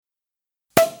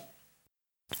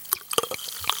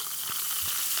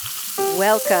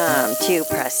Welcome to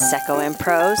Prosecco and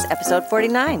Prose, episode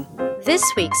 49. This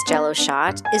week's Jell-O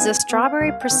shot is a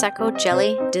strawberry Prosecco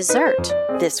jelly dessert.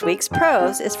 This week's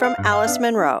prose is from Alice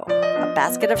Munro, A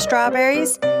Basket of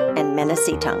Strawberries and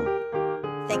Menacee Tongue.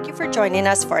 Thank you for joining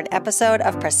us for an episode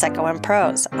of Prosecco and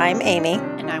Prose. I'm Amy.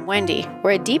 And I'm Wendy.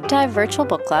 We're a deep dive virtual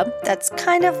book club. That's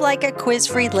kind of like a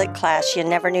quiz-free lit class you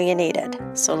never knew you needed.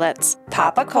 So let's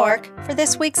Pop a cork for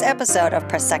this week's episode of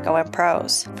Prosecco and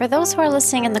Prose. For those who are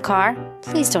listening in the car,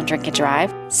 please don't drink and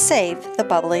drive. Save the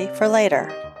bubbly for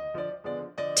later.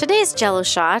 Today's Jell-O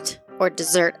shot, or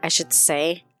dessert I should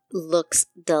say, looks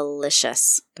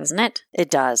delicious, doesn't it? It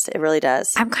does. It really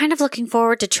does. I'm kind of looking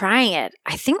forward to trying it.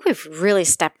 I think we've really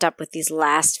stepped up with these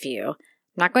last few. I'm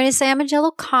not going to say I'm a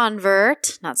Jell-O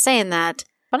convert, not saying that,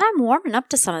 but I'm warming up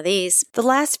to some of these. The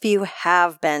last few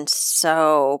have been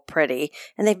so pretty,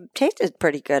 and they've tasted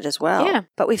pretty good as well. Yeah.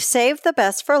 But we've saved the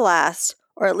best for last,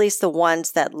 or at least the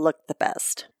ones that look the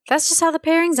best. That's just how the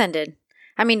pairings ended.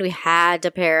 I mean, we had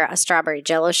to pair a strawberry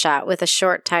Jell-O shot with a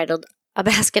short titled A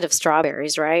Basket of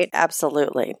Strawberries, right?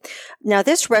 Absolutely. Now,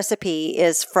 this recipe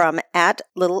is from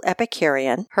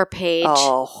 @LittleEpicurean. Her page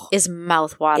is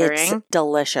mouth-watering. It's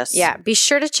delicious. Yeah, be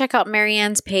sure to check out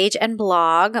Marianne's page and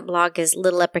blog. Blog is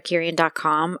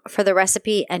littleepicurean.com for the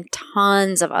recipe and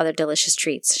tons of other delicious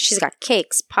treats. She's got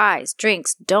cakes, pies,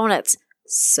 drinks, donuts.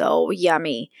 So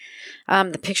yummy.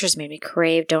 The pictures made me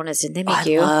crave donuts. Didn't they make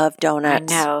you? I love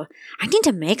donuts. I know. I need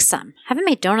to make some. Haven't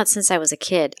made donuts since I was a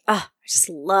kid. Oh, I just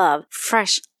love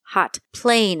fresh, hot,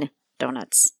 plain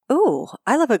donuts. Ooh,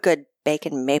 I love a good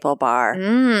bacon maple bar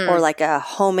or like a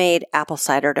homemade apple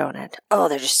cider donut. Oh,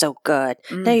 they're just so good.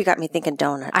 Now you got me thinking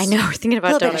donuts. I know. We're thinking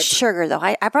about a little donuts. bit of sugar, though.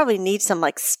 I probably need some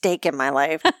like steak in my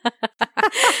life.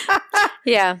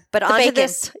 Yeah. But the onto bacon.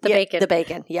 this. The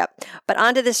bacon, yep. But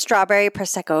onto this strawberry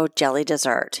Prosecco jelly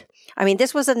dessert. I mean,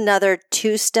 this was another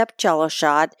two-step Jell-O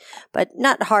shot, but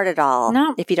not hard at all.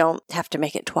 No. If you don't have to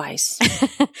make it twice.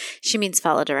 She means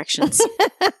follow directions.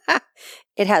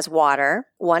 It has water,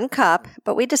 1 cup,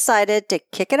 but we decided to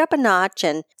kick it up a notch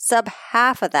and sub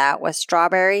half of that with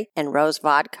strawberry and rose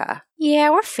vodka.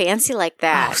 Yeah, we're fancy like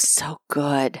that. Oh, so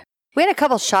good. We had a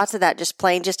couple shots of that just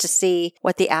plain just to see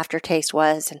what the aftertaste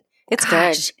was. And it's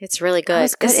gosh, good. It's really good.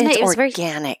 It's good. Isn't It's it? It was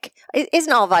organic.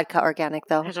 Isn't all vodka organic,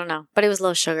 though? I don't know, but it was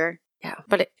low sugar. Yeah.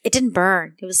 But it didn't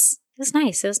burn. It was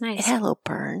nice. It was nice. It had a little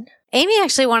burn. Amy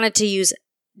actually wanted to use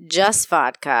just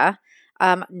vodka,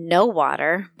 no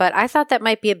water, but I thought that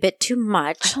might be a bit too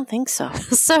much. I don't think so.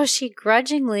 So she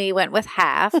grudgingly went with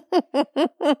half.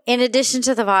 In addition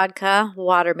to the vodka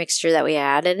water mixture that we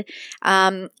added,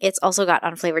 it's also got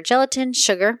unflavored gelatin,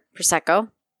 sugar, Prosecco, of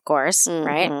course,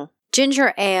 right?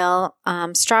 Ginger ale,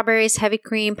 strawberries, heavy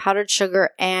cream, powdered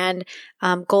sugar, and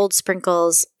gold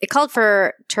sprinkles. It called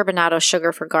for turbinado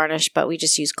sugar for garnish, but we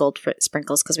just used gold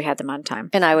sprinkles because we had them on time.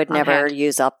 And I would never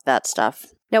use up that stuff.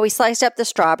 Now, we sliced up the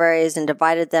strawberries and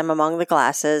divided them among the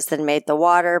glasses, then made the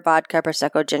water, vodka,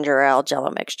 Prosecco, ginger ale,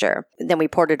 Jell-O mixture. Then we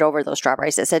poured it over those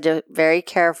strawberries. It said to very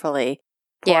carefully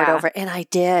pour it over. And I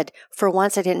did. For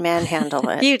once, I didn't manhandle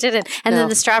it. You didn't. And then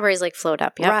the strawberries like float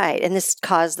up. Yep. Right. And this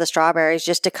caused the strawberries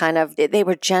just to kind of, they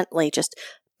were gently just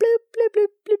bloop, bloop, bloop,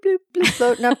 bloop, bloop, bloop,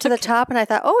 floating up to the top. And I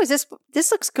thought, oh,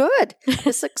 this looks good.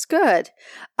 This looks good.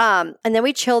 And then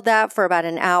we chilled that for about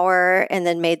an hour and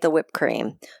then made the whipped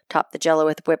cream. Topped the Jell-O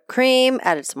with whipped cream,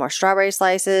 added some more strawberry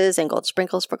slices and gold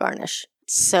sprinkles for garnish.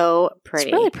 So pretty.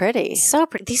 It's really pretty. So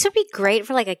pretty. These would be great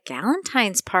for like a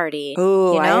Galentine's party.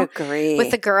 Ooh, I agree.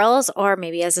 With the girls or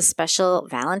maybe as a special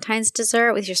Valentine's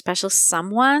dessert with your special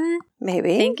someone.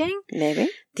 Maybe. Thinking? Maybe.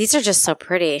 These are just so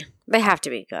pretty. They have to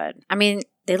be good. I mean,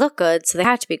 they look good, so they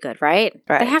have to be good, right?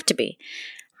 Right. They have to be.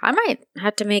 I might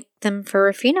have to make them for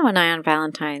Rufino and I on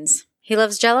Valentine's. He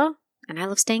loves Jell-O, and I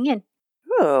love staying in.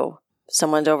 Ooh.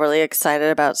 Someone's overly excited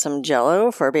about some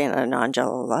Jell-O for being a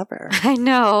non-Jell-O lover. I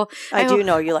know. I do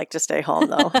know you like to stay home,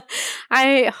 though.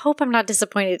 I hope I'm not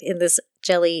disappointed in this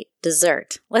jelly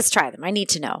dessert. Let's try them. I need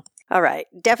to know. All right.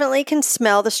 Definitely can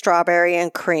smell the strawberry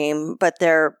and cream, but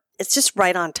it's just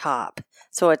right on top.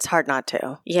 So it's hard not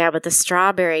to. Yeah, but the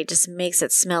strawberry just makes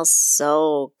it smell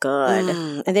so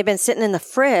good. And they've been sitting in the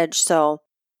fridge, so,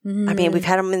 I mean, we've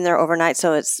had them in there overnight,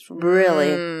 so it's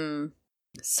really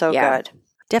so good.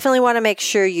 Definitely want to make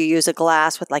sure you use a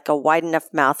glass with like a wide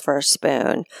enough mouth for a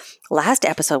spoon. Last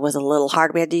episode was a little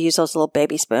hard. We had to use those little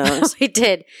baby spoons. We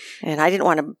did. And I didn't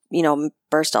want to,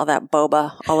 burst all that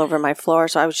boba all over my floor.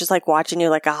 So I was just like watching you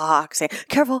like a hawk saying,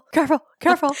 careful, careful,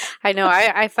 careful. I know.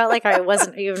 I felt like I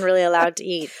wasn't even really allowed to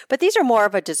eat. But these are more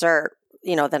of a dessert,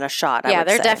 than a shot. Yeah,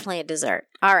 they're say. definitely a dessert.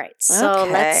 All right. So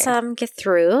let's get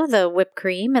through the whipped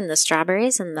cream and the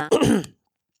strawberries and the...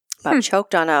 About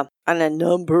choked on a On a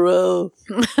number of.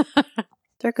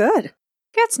 They're good.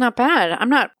 Yeah, it's not bad.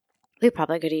 We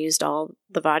probably could have used all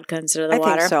the vodka instead of the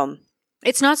water. I think so.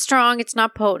 It's not strong. It's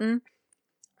not potent.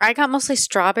 I got mostly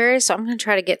strawberries, so I'm going to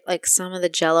try to get like some of the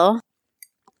Jell-O.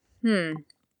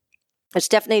 It's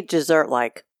definitely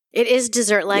dessert-like. It is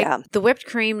dessert-like. Yeah. The whipped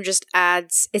cream just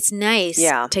adds, it's nice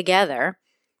together.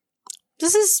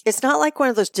 It's not like one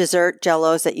of those dessert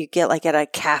Jell-Os that you get like at a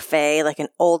cafe, like an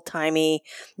old-timey,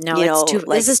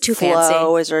 this is too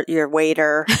Flo fancy. is your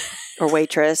waiter or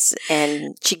waitress,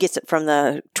 and she gets it from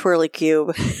the Twirly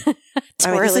Cube.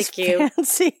 Twirly Cube.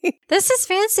 Fancy. This is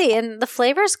fancy, and the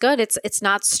flavor is good. It's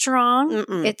not strong.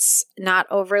 Mm-mm. It's not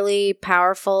overly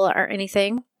powerful or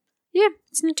anything. Yeah,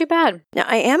 it's not too bad. Now,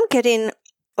 I am getting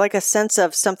like a sense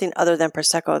of something other than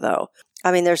Prosecco, though.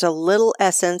 I mean, there's a little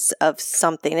essence of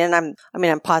something, and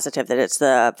I'm positive that it's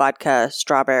the vodka,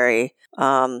 strawberry,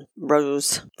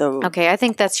 rose. Okay, I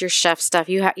think that's your chef stuff.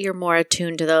 You're more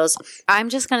attuned to those. I'm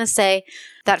just gonna say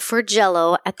that for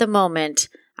Jell-O at the moment,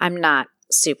 I'm not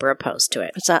super opposed to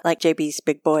it. It's not like JB's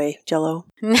Big Boy Jell-O.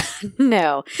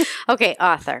 No. Okay,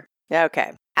 author.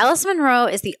 Okay. Alice Munro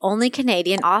is the only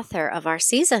Canadian author of our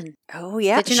season. Oh,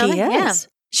 yeah, Did you know she that? is. Yeah.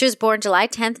 She was born July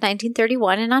 10th,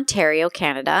 1931 in Ontario,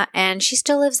 Canada, and she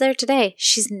still lives there today.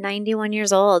 She's 91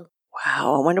 years old.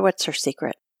 Wow, I wonder what's her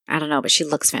secret. I don't know, but she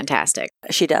looks fantastic.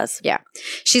 She does. Yeah.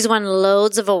 She's won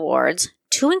loads of awards,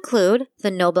 to include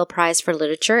the Nobel Prize for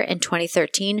Literature in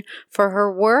 2013 for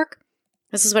her work.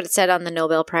 This is what it said on the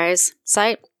Nobel Prize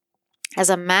site. As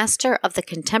a master of the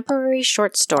contemporary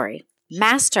short story.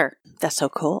 Master. That's so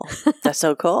cool. That's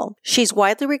so cool. She's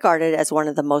widely regarded as one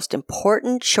of the most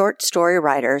important short story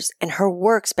writers, and her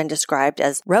work's been described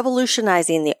as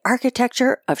revolutionizing the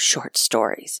architecture of short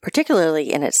stories,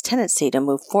 particularly in its tendency to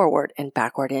move forward and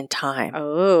backward in time.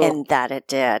 Oh. And that it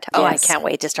did. Oh, Yes. I can't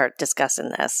wait to start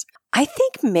discussing this. I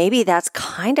think maybe that's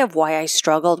kind of why I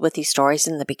struggled with these stories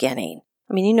in the beginning.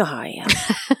 I mean, you know how I am.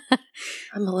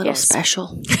 I'm a little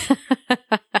special.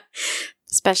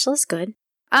 Special is good.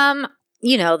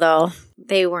 Though,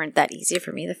 they weren't that easy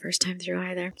for me the first time through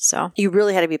either. So You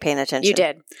really had to be paying attention. you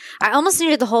did. I almost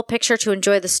needed the whole picture to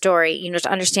enjoy the story, to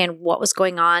understand what was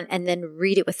going on and then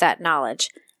read it with that knowledge.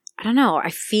 I don't know. I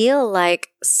feel like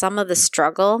some of the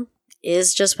struggle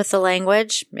is just with the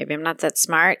language. Maybe I'm not that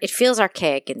smart. It feels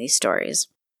archaic in these stories.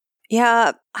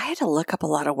 Yeah, I had to look up a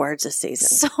lot of words this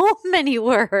season. So many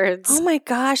words. Oh my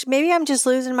gosh, maybe I'm just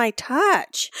losing my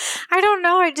touch. I don't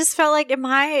know. I just felt like,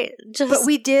 But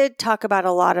we did talk about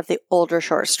a lot of the older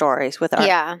short stories with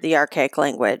the archaic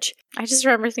language. I just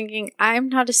remember thinking, I'm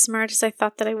not as smart as I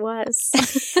thought that I was.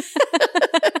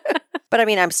 But I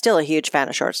mean, I'm still a huge fan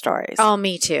of short stories. Oh,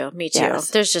 me too. Me too.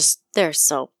 Yes. They're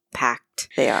so packed.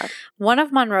 They are. One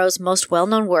of Munro's most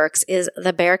well-known works is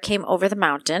The Bear Came Over the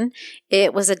Mountain.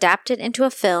 It was adapted into a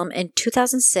film in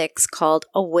 2006 called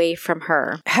Away from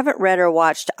Her. I haven't read or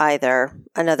watched either.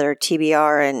 Another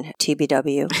TBR and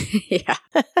TBW. Yeah.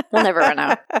 We'll never run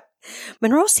out.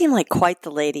 Munro seemed like quite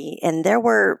the lady, and there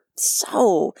were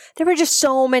just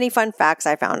so many fun facts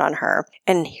I found on her.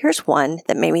 And here's one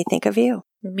that made me think of you.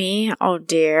 Me? Oh,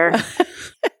 dear.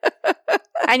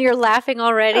 And you're laughing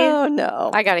already? Oh,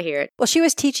 no. I gotta hear it. Well, she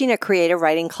was teaching a creative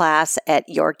writing class at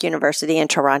York University in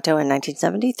Toronto in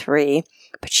 1973,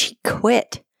 but she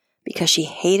quit because she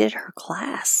hated her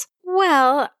class.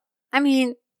 Well, I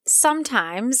mean,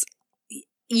 sometimes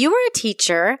you were a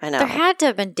teacher. I know. There had to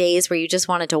have been days where you just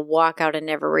wanted to walk out and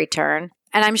never return.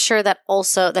 And I'm sure that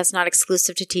also, that's not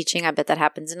exclusive to teaching. I bet that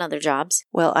happens in other jobs.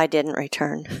 Well, I didn't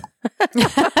return.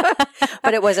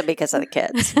 But it wasn't because of the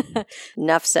kids.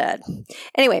 Enough said.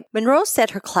 Anyway, Munro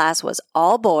said her class was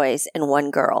all boys and one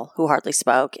girl who hardly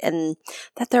spoke, and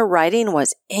that their writing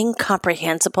was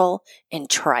incomprehensible and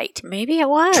trite. Maybe it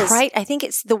was. Trite? I think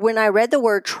when I read the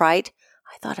word trite,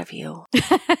 I thought of you.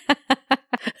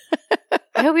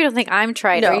 I hope you don't think I'm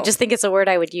trite, or you just think it's a word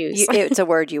I would use. It's a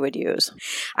word you would use.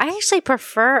 I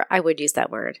would use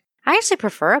that word. I actually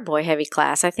prefer a boy-heavy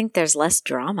class. I think there's less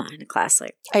drama in a class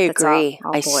like I agree.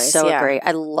 all I boys. so agree.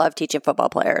 I love teaching football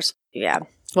players. Yeah.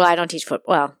 Well, I don't teach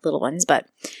little ones, but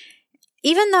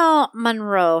even though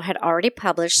Munro had already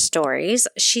published stories,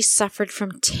 she suffered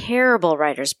from terrible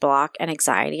writer's block and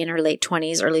anxiety in her late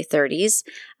 20s, early 30s.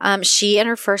 She and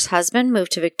her first husband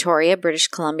moved to Victoria, British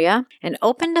Columbia, and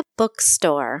opened a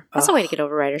bookstore. That's a way to get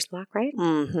over writer's block, right?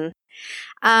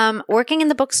 Mm-hmm. Working in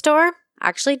the bookstore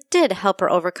actually did help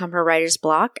her overcome her writer's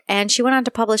block, and she went on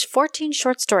to publish 14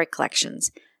 short story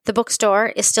collections. The bookstore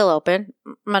is still open.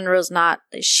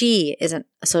 She isn't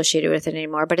associated with it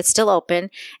anymore, but it's still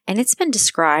open, and it's been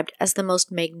described as the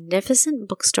most magnificent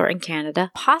bookstore in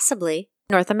Canada, possibly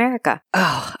North America.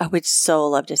 Oh, I would so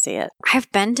love to see it.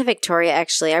 I've been to Victoria,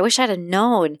 actually. I wish I'd have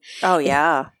known. Oh,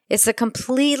 yeah. It's a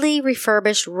completely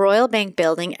refurbished Royal Bank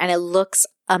building, and it looks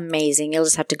amazing. You'll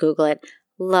just have to Google it.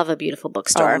 Love a beautiful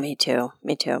bookstore. Oh, me too.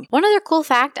 Me too. One other cool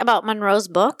fact about Monroe's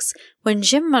books, when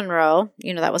Jim Monroe,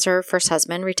 that was her first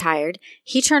husband, retired,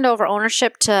 he turned over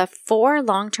ownership to 4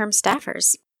 long-term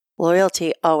staffers.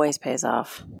 Loyalty always pays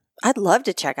off. I'd love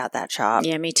to check out that shop.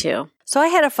 Yeah, me too. So I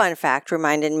had a fun fact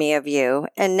reminding me of you,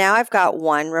 and now I've got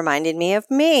one reminding me of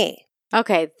me.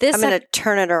 Okay, I'm going to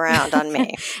turn it around on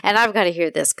me. And I've got to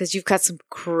hear this because you've got some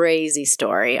crazy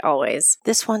story always.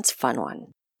 This one's a fun one.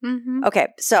 Mm-hmm. Okay,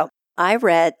 so I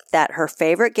read that her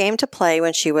favorite game to play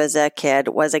when she was a kid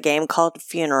was a game called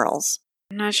Funerals.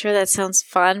 I'm not sure that sounds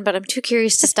fun, but I'm too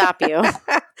curious to stop you.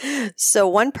 So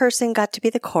one person got to be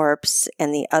the corpse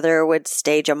and the other would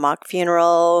stage a mock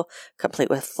funeral, complete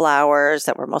with flowers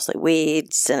that were mostly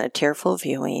weeds and a tearful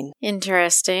viewing.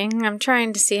 Interesting. I'm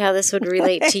trying to see how this would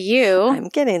relate to you. I'm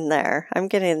getting there.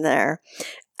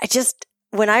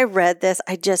 When I read this,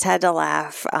 I just had to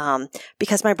laugh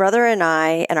because my brother and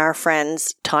I and our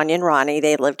friends, Tanya and Ronnie,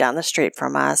 they lived down the street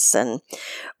from us. And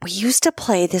we used to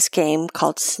play this game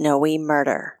called Snowy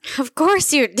Murder. Of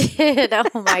course you did.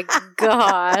 Oh my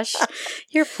gosh.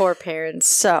 Your poor parents.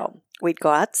 So we'd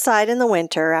go outside in the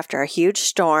winter after a huge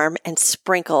storm and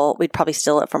sprinkle, we'd probably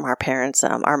steal it from our parents,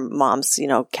 our mom's,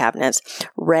 cabinets,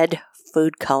 red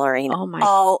food coloring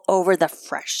all over the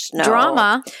fresh snow.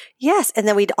 Drama. Yes. And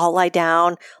then we'd all lie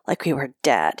down like we were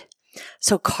dead.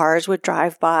 So cars would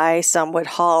drive by, some would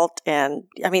halt and,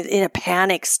 in a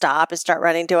panic stop and start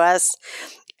running to us.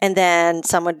 And then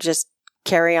some would just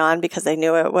carry on because they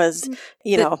knew it was,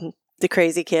 the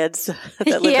crazy kids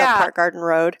that lived on Park Garden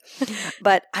Road.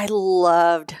 But I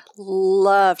loved,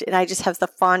 and I just have the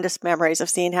fondest memories of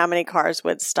seeing how many cars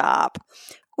would stop.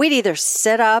 We'd either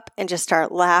sit up and just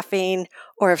start laughing,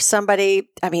 or if somebody,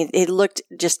 it looked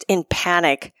just in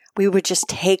panic, we would just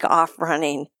take off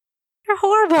running. You're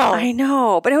horrible. I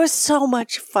know, but it was so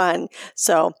much fun.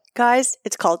 So, guys,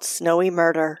 it's called Snowy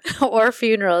Murder. Or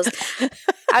Funerals.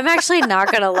 I'm actually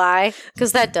not going to lie,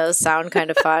 because that does sound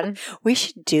kind of fun. We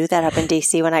should do that up in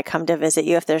D.C. when I come to visit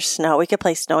you. If there's snow, we could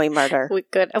play Snowy Murder. We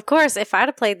could. Of course, if I'd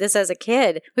have played this as a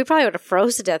kid, we probably would have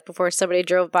froze to death before somebody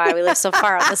drove by. We live so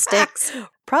far on the sticks.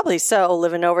 Probably so,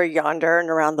 living over yonder and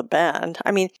around the bend.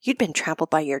 You'd been trampled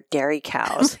by your dairy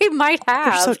cows. We might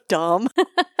have. You're so dumb.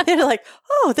 They're like,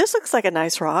 oh, this looks like a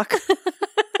nice rock.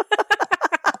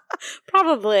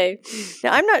 Probably.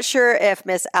 Now, I'm not sure if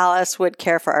Miss Alice would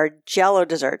care for our Jell-O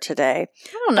dessert today.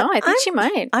 I don't know. I think she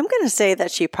might. I'm going to say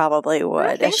that she probably would.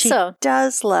 I think so. She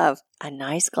does love a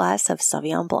nice glass of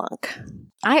Sauvignon Blanc.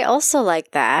 I also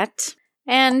like that.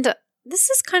 And this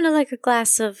is kind of like a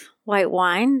glass of white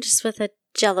wine, just with a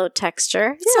Jell-O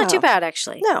texture. It's not too bad,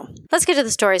 actually. No. Let's get to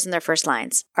the stories in their first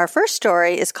lines. Our first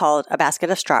story is called A Basket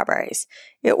of Strawberries.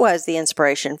 It was the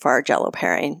inspiration for our Jell-O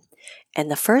pairing. And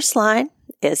the first line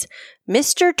is,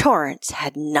 Mr. Torrance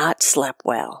had not slept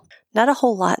well. Not a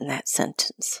whole lot in that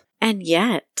sentence. And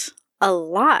yet, a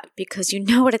lot, because you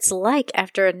know what it's like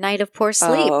after a night of poor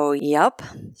sleep. Oh, yep.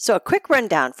 So a quick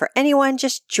rundown for anyone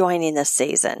just joining this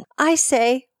season. I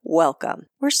say, welcome.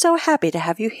 We're so happy to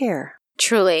have you here.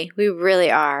 Truly, we really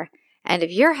are. And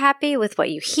if you're happy with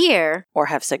what you hear, or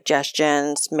have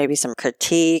suggestions, maybe some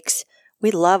critiques,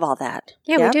 we love all that.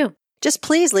 Yeah, we do. Just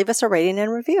please leave us a rating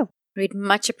and review. We'd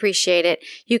much appreciate it.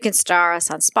 You can star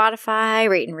us on Spotify,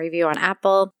 rate and review on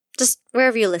Apple, just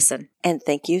wherever you listen. And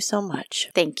thank you so much.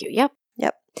 Thank you. Yep.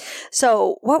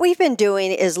 So what we've been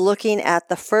doing is looking at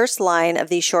the first line of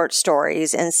these short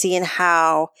stories and seeing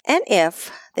how and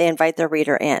if they invite the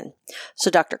reader in.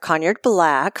 So Dr. Conyard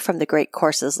Black from the Great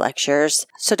Courses Lectures.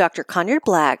 So Dr. Conyard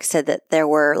Black said that there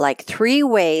were 3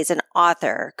 ways an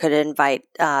author could invite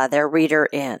their reader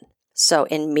in. So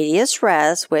in medias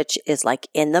res, which is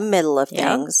in the middle of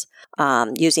things,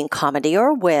 using comedy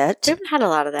or wit. We haven't had a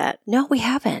lot of that. No, we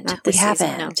haven't. Not this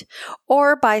season, no.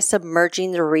 Or by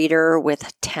submerging the reader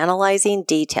with tantalizing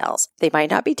details. They might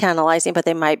not be tantalizing, but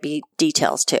they might be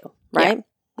details too, right? Yeah.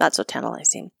 Not so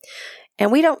tantalizing.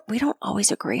 And we don't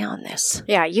always agree on this.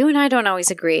 Yeah, you and I don't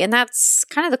always agree. And that's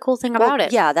kind of the cool thing about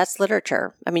it. Yeah, that's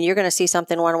literature. You're going to see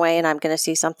something one way and I'm going to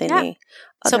see something the other way.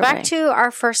 So back to our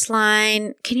first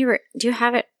line. Do you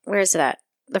have it? Where is it at?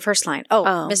 The first line.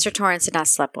 Oh, Mr. Torrance had not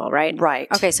slept well, right? Right.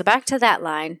 Okay, so back to that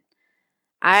line.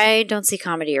 I don't see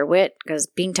comedy or wit because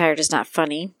being tired is not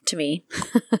funny to me.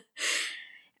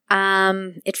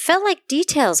 It felt like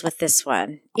details with this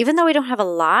one. Even though we don't have a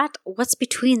lot, what's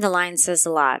between the lines says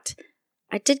a lot.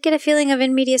 I did get a feeling of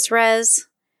in medias res.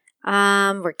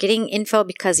 We're getting info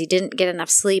because he didn't get enough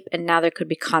sleep, and now there could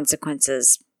be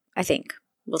consequences. I think.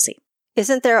 We'll see.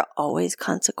 Isn't there always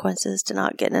consequences to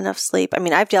not getting enough sleep? I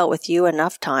mean, I've dealt with you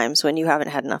enough times when you haven't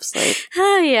had enough sleep.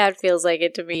 Yeah, it feels like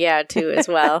it to me. Yeah, too, as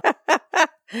well.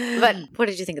 But what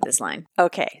did you think of this line?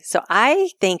 Okay, so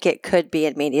I think it could be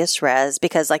in medias res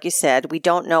because, like you said, we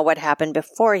don't know what happened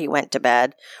before he went to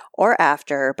bed or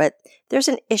after, but there's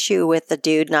an issue with the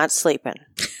dude not sleeping.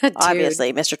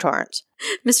 Obviously, Mr. Torrance.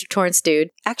 Mr. Torrance, dude.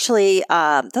 Actually,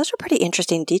 those are pretty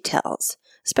interesting details,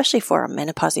 especially for a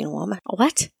menopausing woman.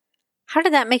 What? How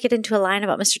did that make it into a line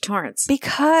about Mr. Torrance?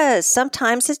 Because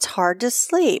sometimes it's hard to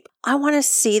sleep. I want to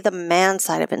see the man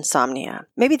side of insomnia.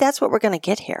 Maybe that's what we're going to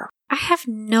get here. I have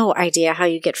no idea how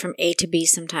you get from A to B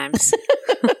sometimes.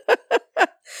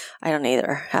 I don't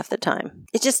either, half the time.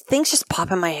 Things just pop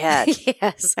in my head.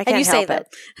 Yes. I can't and you help say that.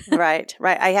 it. Right.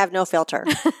 I have no filter.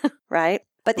 Right?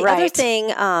 But the other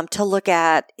thing to look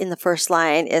at in the first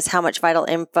line is how much vital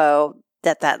info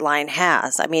that line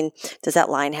has. I mean, does that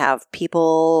line have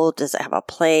people? Does it have a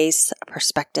place, a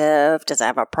perspective? Does it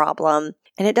have a problem?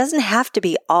 And it doesn't have to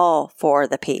be all for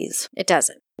the P's. It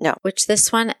doesn't. No. Which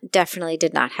this one definitely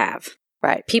did not have.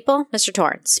 Right. People, Mr.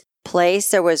 Torrance.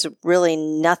 Place, there was really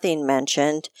nothing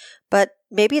mentioned, but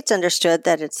maybe it's understood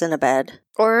that it's in a bed.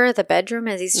 Or the bedroom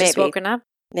as he's just woken up.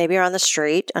 Maybe you're on the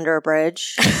street, under a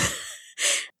bridge.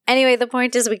 Anyway, the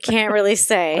point is we can't really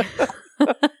say.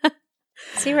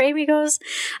 See where Amy goes?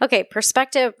 Okay,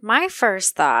 perspective. My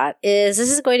first thought is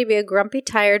this is going to be a grumpy,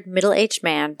 tired, middle-aged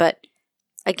man, but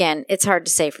again, it's hard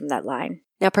to say from that line.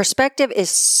 Now, perspective is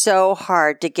so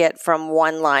hard to get from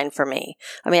one line for me.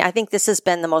 I mean, I think this has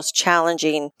been the most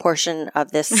challenging portion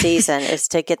of this season is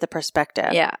to get the perspective.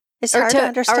 Yeah. It's hard to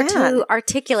understand. Or to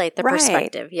articulate the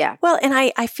perspective. Yeah. Well, and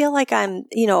I feel like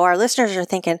our listeners are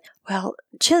thinking, well,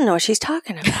 she doesn't know what she's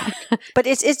talking about. But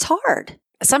it's hard.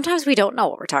 Sometimes we don't know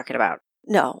what we're talking about.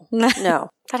 No.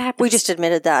 That happens. We just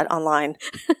admitted that online.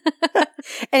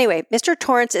 Anyway, Mr.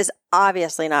 Torrance is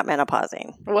obviously not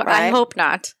menopausing. Well, right? I hope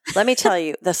not. Let me tell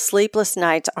you, the sleepless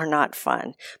nights are not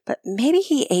fun. But maybe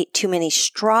he ate too many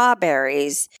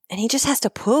strawberries and he just has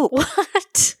to poop.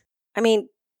 What? I mean,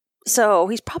 so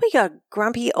he's probably a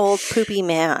grumpy old poopy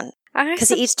man because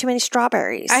he eats too many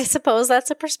strawberries. I suppose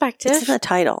that's a perspective. It's in the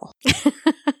title.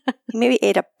 He maybe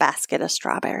ate a basket of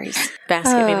strawberries.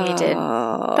 Maybe he did.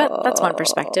 But that's one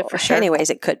perspective for sure. Anyways,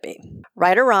 it could be.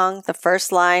 Right or wrong, the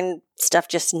first line stuff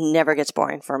just never gets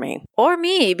boring for me. Or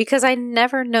me, because I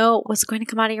never know what's going to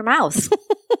come out of your mouth.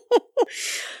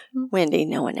 Wendy,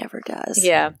 no one ever does.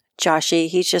 Yeah. Joshy,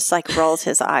 he just like rolls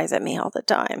his eyes at me all the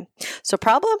time. So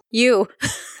problem? You.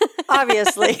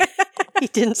 Obviously. He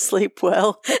didn't sleep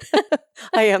well.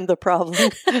 I am the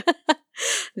problem.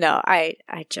 No, I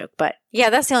joke. But yeah,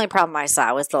 that's the only problem I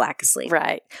saw was the lack of sleep.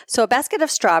 Right. So A Basket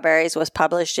of Strawberries was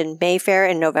published in Mayfair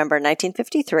in November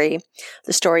 1953.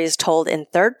 The story is told in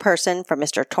third person from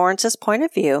Mr. Torrance's point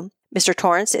of view. Mr.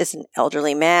 Torrance is an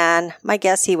elderly man. My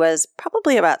guess he was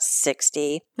probably about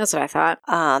 60. That's what I thought.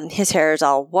 His hair is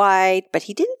all white, but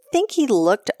he didn't think he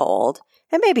looked old.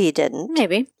 And maybe he didn't.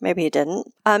 Maybe he didn't.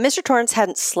 Mr. Torrance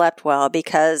hadn't slept well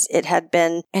because it had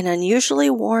been an unusually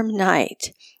warm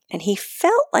night. And he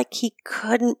felt like he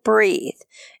couldn't breathe.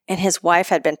 And his wife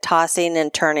had been tossing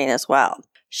and turning as well.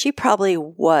 She probably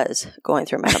was going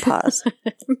through menopause.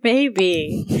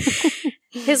 Maybe.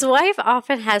 His wife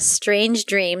often has strange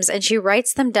dreams, and she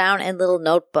writes them down in little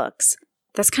notebooks.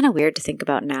 That's kind of weird to think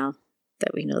about now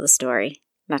that we know the story.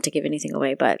 Not to give anything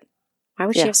away, but why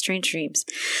would she have strange dreams?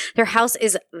 Their house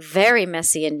is very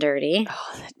messy and dirty.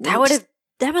 Oh,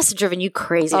 that must have driven you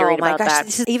crazy to read about that. Oh my gosh,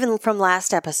 this is even from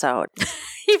last episode.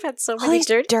 You've had so many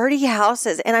dirty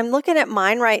houses. And I'm looking at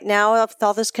mine right now with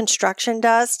all this construction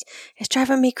dust. It's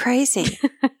driving me crazy.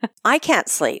 I can't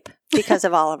sleep because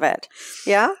of all of it.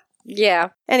 Yeah? Yeah.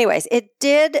 Anyways, it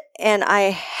did, and I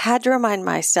had to remind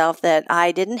myself that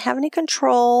I didn't have any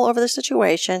control over the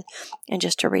situation and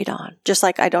just to read on. Just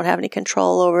like I don't have any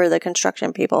control over the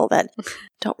construction people that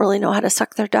don't really know how to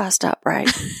suck their dust up, right?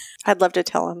 I'd love to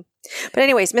tell them. But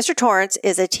anyways, Mr. Torrance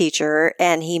is a teacher,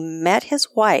 and he met his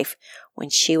wife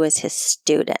when she was his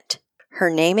student. Her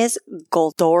name is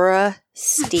Goldora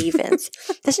Stevens.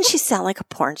 Doesn't she sound like a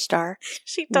porn star?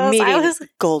 She does.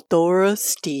 Goldora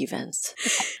Stevens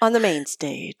on the main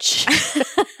stage.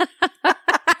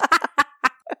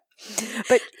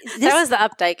 But that was the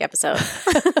Updike episode.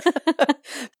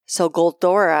 So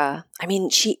Goldora, I mean,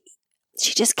 she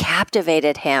just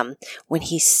captivated him when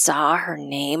he saw her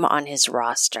name on his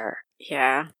roster.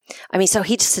 Yeah. I mean, so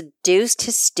he seduced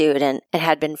his student and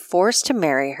had been forced to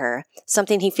marry her,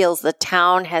 something he feels the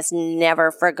town has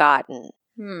never forgotten.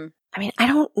 I mean, I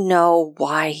don't know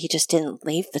why he just didn't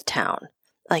leave the town,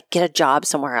 like get a job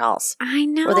somewhere else. I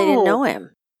know. Or they didn't know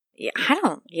him.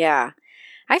 Yeah,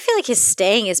 I feel like his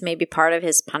staying is maybe part of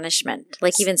his punishment,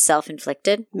 like even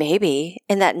self-inflicted. Maybe.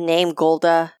 And that name,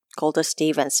 Golda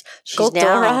Stevens. She's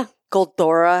Goldora? now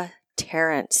Goldora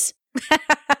Terrence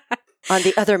on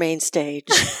the other main stage.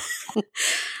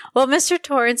 Well, Mr.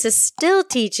 Torrance is still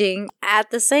teaching at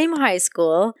the same high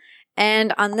school,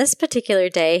 and on this particular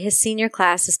day, his senior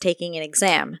class is taking an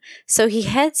exam. So he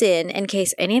heads in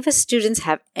case any of his students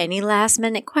have any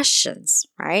last-minute questions,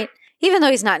 right? Even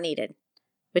though he's not needed,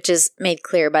 which is made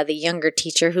clear by the younger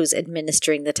teacher who's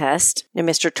administering the test. And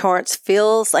Mr. Torrance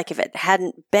feels like if it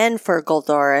hadn't been for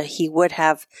Goldora, he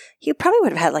probably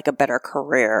would have had like a better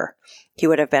career. He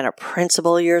would have been a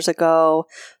principal years ago.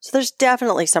 So there's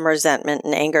definitely some resentment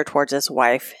and anger towards his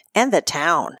wife and the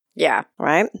town. Yeah.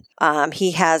 Right?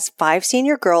 He has 5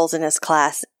 senior girls in his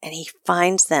class, and he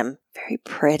finds them very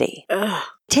pretty. Ugh.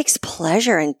 Takes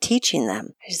pleasure in teaching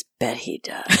them. I just bet he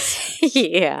does.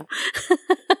 Yeah.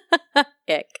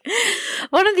 Ick.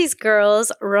 One of these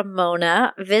girls,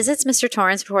 Ramona, visits Mr.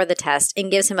 Torrance before the test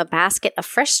and gives him a basket of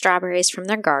fresh strawberries from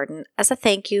their garden as a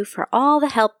thank you for all the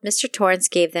help Mr. Torrance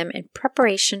gave them in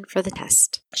preparation for the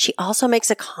test. She also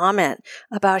makes a comment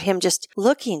about him just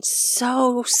looking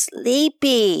so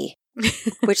sleepy,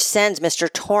 which sends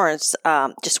Mr. Torrance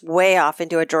just way off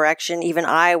into a direction even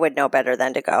I would know better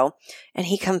than to go. And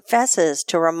he confesses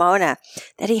to Ramona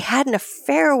that he had an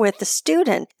affair with the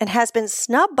student and has been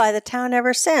snubbed by the town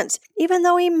ever since, even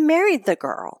though he married the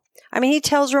girl. I mean, he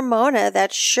tells Ramona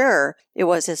that sure, it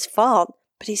was his fault,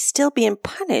 but he's still being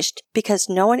punished because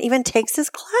no one even takes his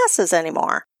classes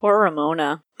anymore. Poor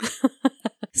Ramona.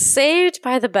 Saved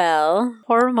by the bell,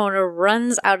 poor Ramona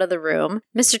runs out of the room.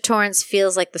 Mr. Torrance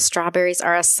feels like the strawberries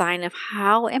are a sign of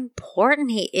how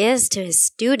important he is to his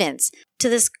students, to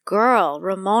this girl,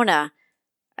 Ramona.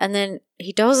 And then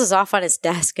he dozes off on his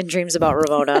desk and dreams about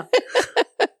Ramona.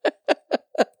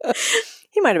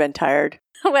 He might have been tired.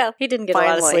 Well, he didn't get a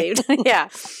lot of sleep. Yeah.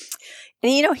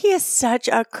 And he is such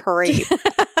a creep.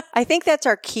 I think that's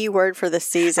our key word for the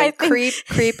season.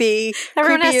 Creepy.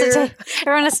 Everyone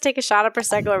has to take a shot of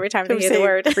Prosecco every time they hear the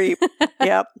word. Creep.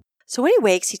 Yep. So when he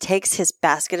wakes, he takes his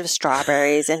basket of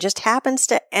strawberries and just happens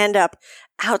to end up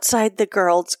outside the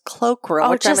girls'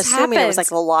 cloakroom, which I'm assuming it was like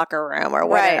the locker room or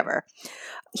whatever. Right.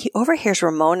 He overhears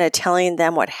Ramona telling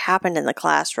them what happened in the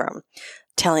classroom,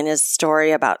 telling his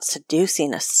story about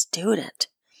seducing a student.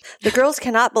 The girls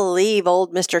cannot believe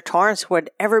old Mr. Torrance would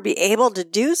ever be able to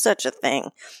do such a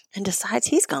thing, and decides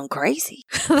he's gone crazy.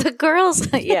 The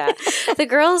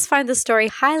girls find the story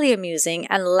highly amusing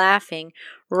and laughing,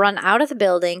 run out of the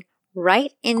building,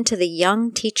 right into the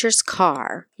young teacher's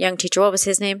car. Young teacher, what was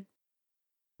his name?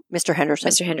 Mr. Henderson.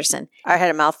 Mr. Henderson. I had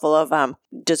a mouthful of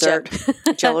dessert,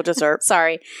 Jell-O dessert.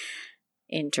 Sorry.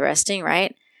 Interesting,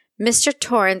 right? Mr.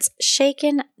 Torrance,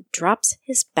 shaken, drops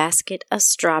his basket of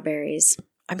strawberries.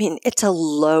 I mean, it's a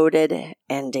loaded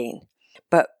ending,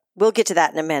 but we'll get to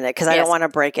that in a minute because I don't want to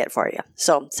break it for you.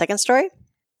 So, second story?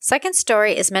 Second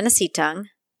story is Menacitang.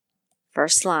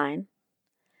 First line.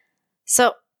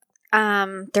 So,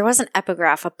 there was an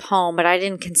epigraph, a poem, but I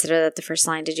didn't consider that the first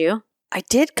line. Did you? I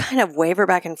did kind of waver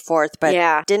back and forth,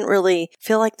 but didn't really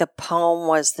feel like the poem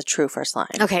was the true first line.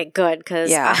 Okay, good,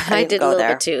 because I did a little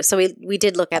bit too. So we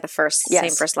did look at the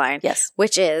same first line,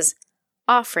 which is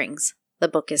Offerings, the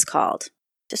book is called.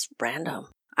 Just random.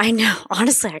 I know.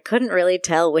 Honestly, I couldn't really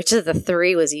tell which of the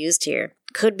 3 was used here.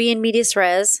 Could be in medias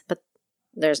res, but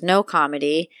there's no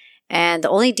comedy. And the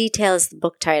only detail is the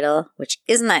book title, which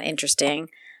isn't that interesting.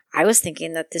 I was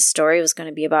thinking that this story was going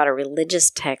to be about a religious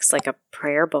text, like a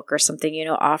prayer book or something,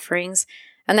 Offerings.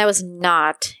 And that was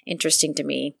not interesting to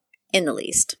me in the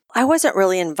least. I wasn't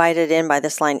really invited in by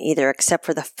this line either, except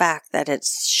for the fact that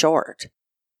it's short.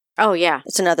 Oh, yeah.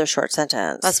 It's another short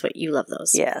sentence. That's what you love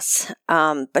those. Yes.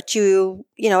 But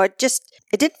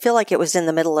it didn't feel like it was in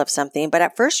the middle of something. But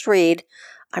at first read,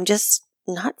 I'm just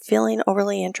not feeling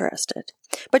overly interested.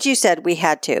 But you said we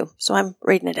had to, so I'm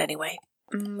reading it anyway.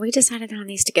 We decided on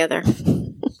these together.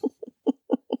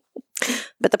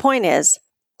 But the point is,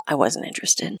 I wasn't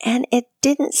interested. And it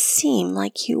didn't seem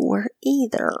like you were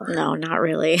either. No, not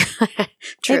really.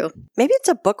 True. Maybe it's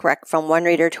a book wreck from one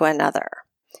reader to another.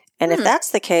 And if that's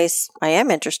the case, I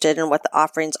am interested in what the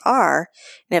offerings are.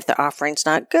 And if the offering's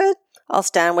not good, I'll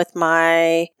stand with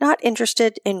my not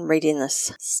interested in reading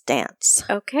this stance.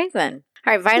 Okay, then.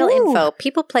 All right, vital info.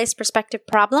 People, place, perspective,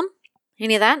 problem.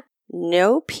 Any of that?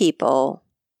 No people.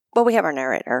 Well, we have our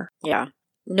narrator. Yeah.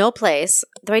 No place.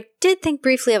 Though I did think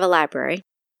briefly of a library.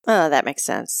 Oh, that makes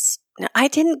sense. Now, I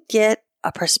didn't get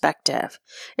a perspective.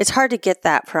 It's hard to get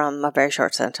that from a very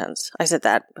short sentence. I said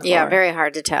that before. Yeah, very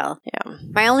hard to tell. Yeah.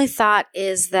 My only thought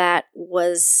is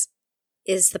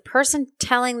is the person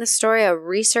telling the story a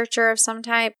researcher of some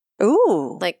type?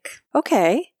 Ooh. Like,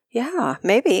 Okay. Yeah,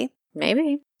 maybe.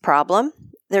 maybe. Problem.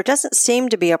 There doesn't seem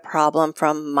to be a problem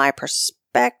from my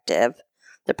perspective.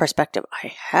 The perspective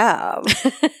I have.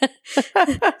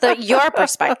 Your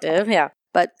perspective, yeah.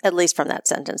 But at least from that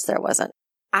sentence, there wasn't.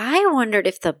 I wondered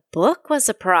if the book was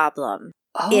a problem.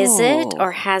 Is it,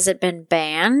 or has it been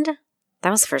banned? That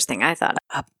was the first thing I thought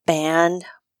a banned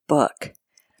book?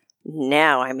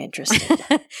 Now I'm interested.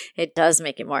 It does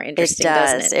make it more It interesting,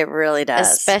 does. doesn't it? It really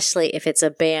does. Especially if it's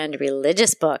a banned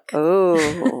religious book.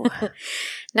 Ooh.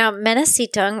 Now,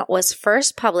 Menacitong was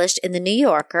first published in the New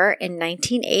Yorker in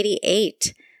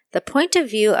 1988. The point of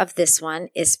view of this one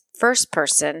is first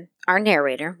person, our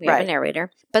narrator. We have a narrator.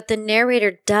 But the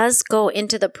narrator does go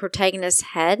into the protagonist's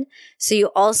head, so you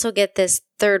also get this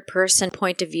third person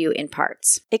point of view in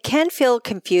parts. It can feel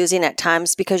confusing at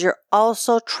times because you're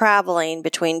also traveling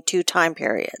between two time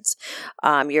periods.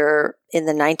 You're in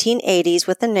the 1980s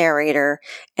with the narrator,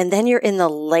 and then you're in the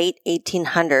late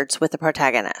 1800s with the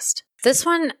protagonist. This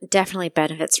one definitely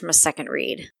benefits from a second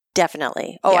read.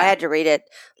 Definitely. Oh, Yeah. I had to read it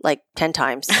like 10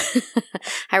 times.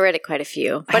 I read it quite a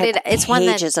few, I but had it's one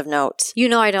that, pages of notes. you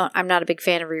know, I'm not a big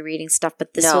fan of rereading stuff,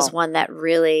 but this No. was one that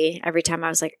really, every time I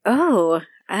was like, oh.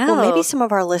 Well, maybe some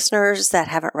of our listeners that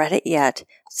haven't read it yet,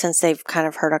 since they've kind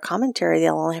of heard our commentary,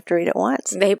 they'll only have to read it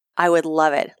once. I would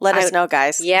love it. Let us know,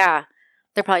 guys. Yeah.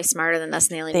 They're probably smarter than us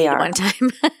and they only They read it are. one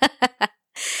time.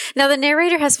 Now, the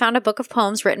narrator has found a book of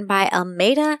poems written by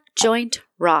Almeida Joint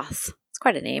Roth. It's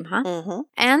quite a name, huh? Mm-hmm.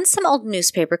 And some old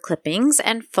newspaper clippings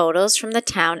and photos from the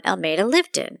town Almeida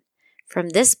lived in. From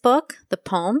this book, the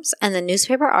poems, and the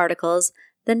newspaper articles,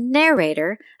 the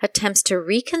narrator attempts to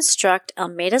reconstruct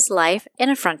Almeida's life in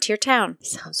a frontier town.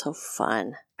 Sounds so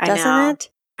fun. I Doesn't know. it?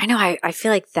 I know. I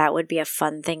feel like that would be a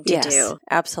fun thing to do.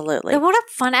 Absolutely. But what a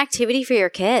fun activity for your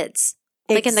kids.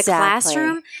 Like in the Exactly.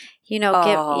 classroom,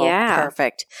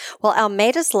 Perfect. Well,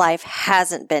 Almeida's life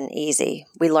hasn't been easy.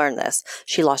 We learned this.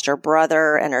 She lost her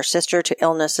brother and her sister to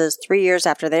illnesses 3 years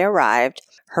after they arrived,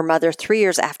 her mother 3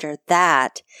 years after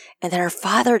that, and then her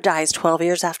father dies 12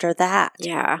 years after that.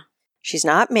 Yeah. She's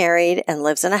not married and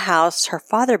lives in a house her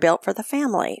father built for the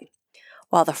family.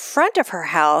 While the front of her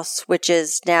house, which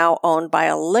is now owned by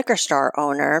a liquor store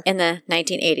owner, In the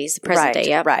 1980s, the present day,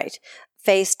 yep. right,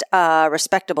 faced a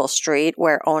respectable street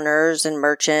where owners and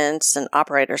merchants and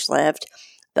operators lived.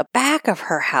 The back of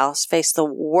her house faced the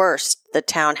worst the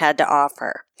town had to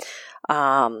offer.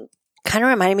 Kind of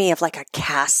reminded me of like a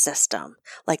caste system,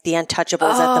 like the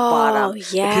untouchables at the bottom.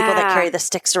 Yeah. The people that carry the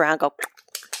sticks around go,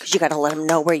 because you got to let them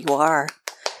know where you are.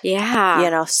 Yeah. You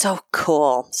know, so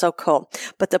cool, so cool.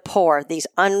 But the poor, these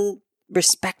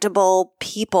unrespectable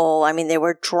people, I mean, they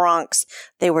were drunks,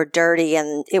 they were dirty,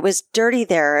 and it was dirty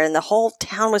there, and the whole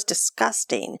town was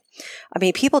disgusting. I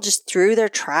mean, people just threw their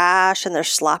trash and their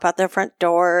slop out their front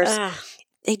doors. Ugh.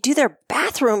 They do their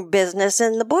bathroom business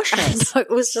in the bushes. So it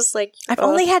was just like, I've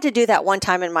only had to do that one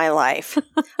time in my life.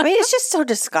 I mean, it's just so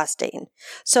disgusting.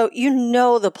 So you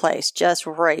know the place just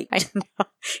right. I know.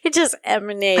 It just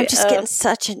emanated. I'm just getting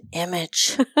such an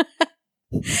image.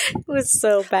 It was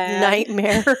so bad.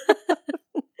 Nightmare.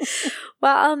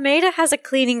 Well, Almeida has a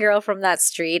cleaning girl from that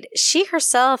street. She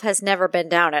herself has never been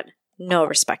down it. No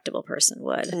respectable person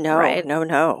would. No, right?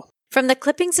 no. From the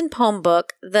clippings and poem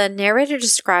book, the narrator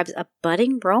describes a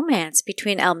budding romance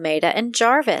between Almeida and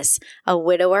Jarvis, a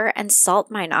widower and salt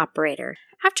mine operator.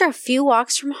 After a few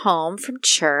walks from home from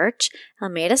church,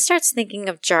 Almeida starts thinking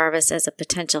of Jarvis as a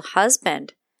potential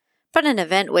husband. But an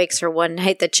event wakes her one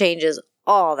night that changes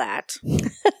all that.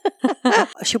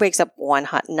 She wakes up one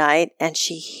hot night and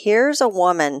she hears a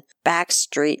woman back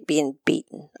street being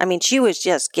beaten. I mean, she was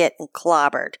just getting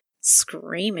clobbered.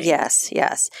 Screaming. Yes.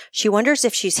 She wonders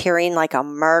if she's hearing like a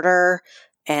murder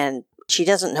and she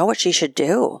doesn't know what she should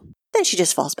do. Then she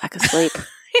just falls back asleep.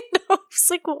 I know.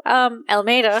 It's like,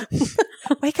 Almeida.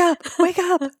 Wake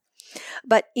up.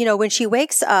 But, you know, when she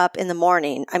wakes up in the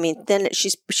morning, I mean, then she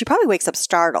probably wakes up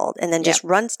startled and then just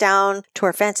runs down to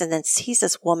her fence and then sees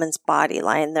this woman's body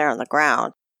lying there on the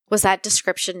ground. Was that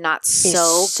description not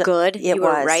so good? It You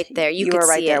was. were right there. You were could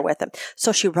right see there it. with him.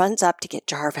 So she runs up to get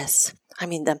Jarvis. I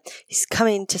mean, he's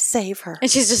coming to save her. And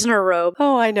she's just in her robe.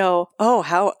 Oh, I know. Oh,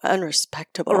 how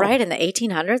unrespectable. Right, in the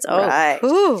 1800s? Oh, Right.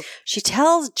 whew. She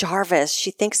tells Jarvis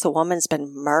she thinks the woman's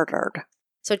been murdered.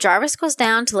 So Jarvis goes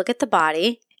down to look at the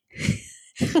body.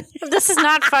 This is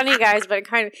not funny, guys, but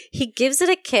he gives it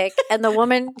a kick, and the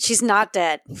woman, she's not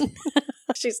dead.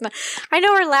 She's not. I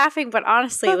know we're laughing, but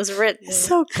honestly, it was written.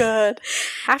 So good.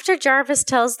 After Jarvis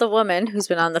tells the woman who's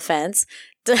been on the fence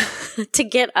to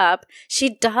get up,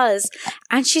 she does,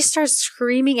 and she starts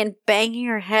screaming and banging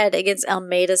her head against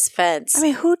Almeida's fence. I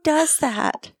mean, who does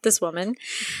that? This woman.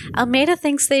 Almeida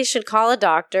thinks they should call a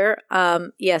doctor.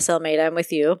 Yes, Almeida, I'm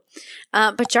with you.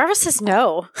 But Jarvis says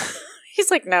no. He's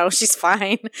like, no, she's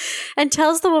fine. And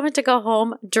tells the woman to go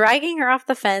home, dragging her off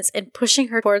the fence and pushing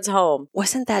her towards home.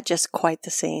 Wasn't that just quite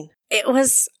the scene? It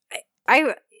was,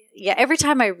 yeah, every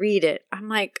time I read it, I'm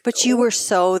like. But you were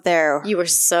so there. You were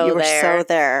so there. You were so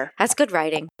there. That's good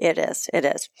writing. It is. It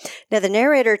is. Now, the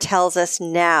narrator tells us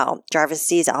now Jarvis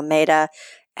sees Almeida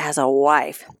as a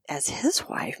wife, as his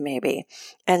wife maybe,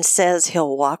 and says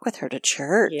he'll walk with her to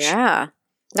church. Yeah.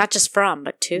 Not just from,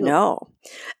 but to. No.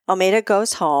 Almeida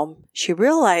goes home. She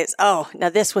realizes, oh, now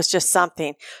this was just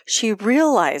something. She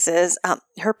realizes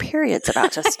her period's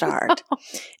about to start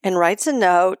and writes a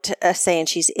note saying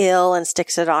she's ill and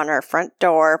sticks it on her front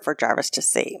door for Jarvis to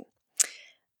see.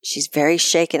 She's very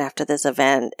shaken after this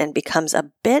event and becomes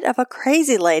a bit of a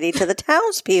crazy lady to the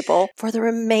townspeople for the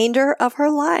remainder of her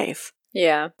life.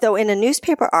 Yeah. Though in a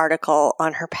newspaper article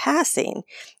on her passing,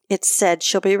 it said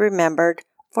she'll be remembered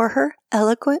for her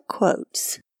eloquent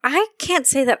quotes. I can't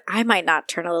say that I might not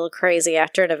turn a little crazy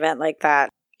after an event like that.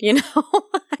 You know?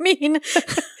 I mean,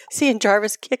 seeing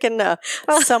Jarvis kicking a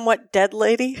somewhat dead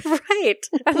lady. Right.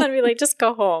 And then be like, just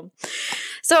go home.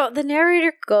 So the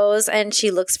narrator goes and she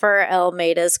looks for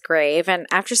Almeida's grave, and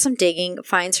after some digging,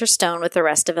 finds her stone with the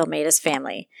rest of Almeida's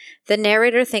family. The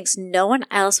narrator thinks no one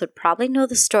else would probably know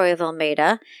the story of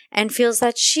Almeida and feels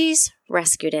that she's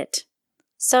rescued it.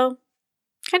 So,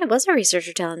 kind of was a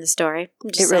researcher telling the story.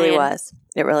 It really was.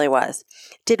 It really was.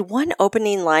 Did one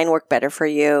opening line work better for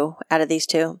you out of these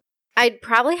two? I'd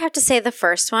probably have to say the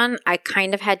first one. I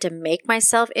kind of had to make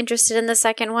myself interested in the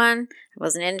second one. I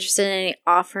wasn't interested in any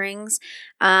offerings.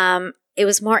 It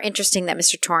was more interesting that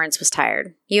Mr. Torrance was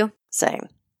tired. You? Same.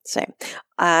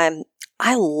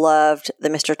 I loved the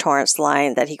Mr. Torrance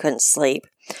line that he couldn't sleep.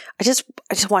 I just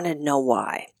wanted to know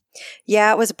why.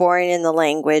 Yeah, it was boring in the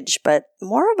language, but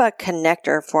more of a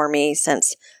connector for me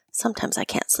since sometimes I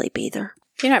can't sleep either.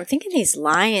 You know, I'm thinking these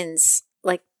lines,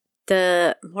 like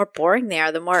the more boring they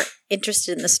are, the more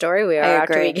interested in the story we are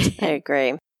after we get in. I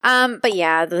agree. But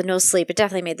yeah, the no sleep, it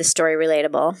definitely made the story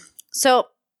relatable. So,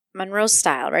 Monroe's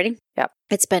style, ready? Yep.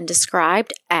 It's been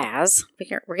described as,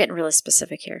 we're getting really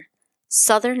specific here,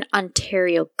 Southern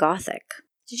Ontario Gothic.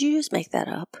 Did you just make that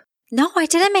up? No, I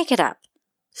didn't make it up.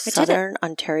 Southern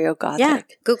Ontario Gothic. Yeah,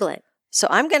 Google it. So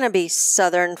I'm going to be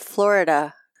Southern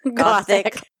Florida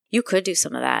Gothic. You could do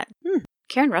some of that.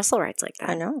 Karen Russell writes like that.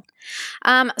 I know.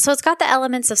 So it's got the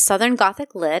elements of Southern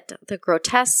Gothic lit, the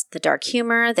grotesque, the dark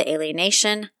humor, the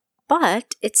alienation,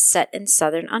 but it's set in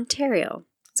Southern Ontario.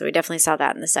 So we definitely saw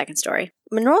that in the second story.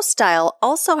 Monroe's style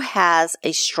also has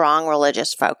a strong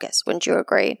religious focus. Wouldn't you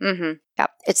agree? Mm-hmm.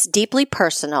 Yep. It's deeply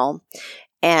personal,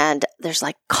 and there's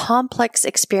like complex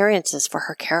experiences for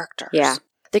her characters. Yeah.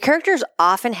 The characters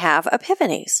often have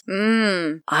epiphanies.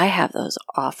 Mm. I have those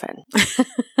often.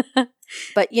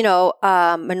 But, you know,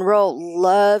 Monroe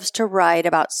loves to write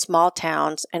about small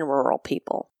towns and rural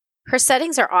people. Her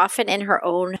settings are often in her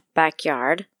own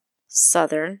backyard,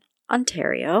 Southern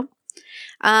Ontario.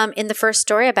 In the first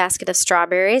story, A Basket of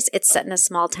Strawberries, it's set in a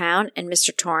small town, and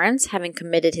Mr. Torrance, having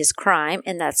committed his crime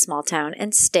in that small town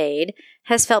and stayed,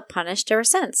 has felt punished ever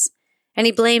since. And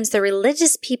he blames the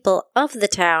religious people of the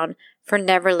town for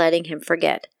never letting him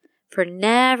forget, for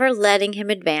never letting him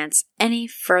advance any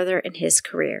further in his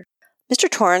career. Mr.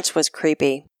 Torrance was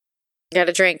creepy. Got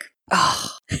a drink.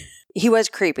 Oh, he was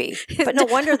creepy. But no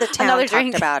wonder the town Another talked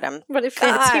drink. about him. But it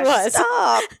fits, he was.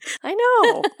 Stop. I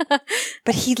know.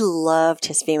 But he loved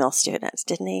his female students,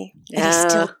 didn't he? And he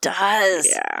still does.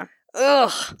 Yeah.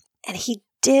 Ugh. And he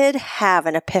did have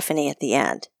an epiphany at the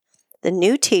end. The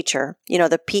new teacher, you know,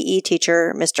 the PE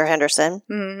teacher, Mr. Henderson,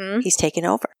 he's taking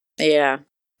over. Yeah.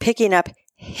 Picking up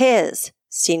his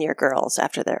senior girls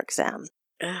after their exam.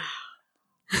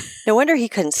 No wonder he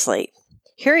couldn't sleep.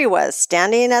 Here he was,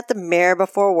 standing at the mirror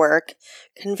before work,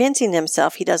 convincing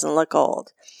himself he doesn't look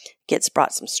old. Gets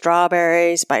brought some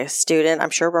strawberries by a student. I'm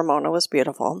sure Ramona was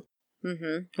beautiful.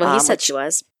 Mm-hmm. Well, he said she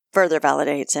was. Further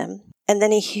validates him. And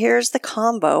then he hears the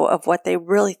combo of what they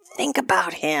really think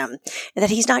about him, and that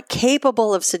he's not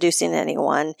capable of seducing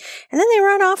anyone. And then they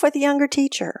run off with a younger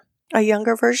teacher, a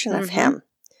younger version of him.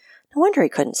 No wonder he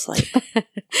couldn't sleep.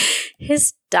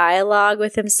 His dialogue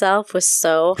with himself was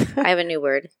so, I have a new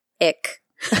word, ick.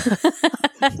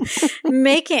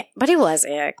 But he was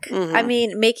ick. Mhm. I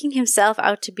mean, making himself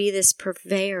out to be this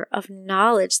purveyor of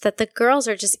knowledge that the girls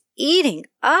are just eating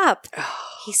up.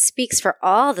 He speaks for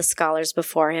all the scholars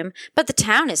before him, but the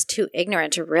town is too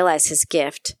ignorant to realize his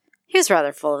gift. He was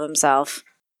rather full of himself.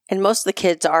 And most of the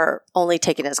kids are only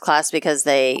taking his class because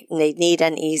they need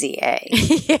an easy A,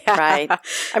 Yeah. right?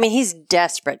 I mean, he's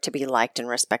desperate to be liked and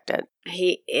respected.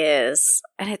 He is.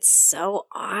 And it's so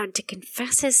odd to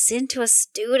confess his sin to a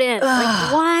student. Ugh.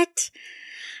 Like, what?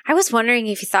 I was wondering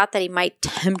if he thought that he might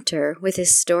tempt her with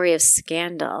his story of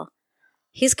scandal.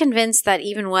 He's convinced that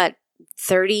even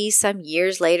 30-some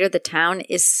years later, the town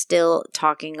is still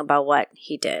talking about what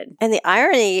he did. And the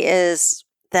irony is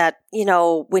that,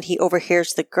 when he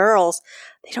overhears the girls,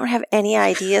 they don't have any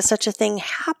idea such a thing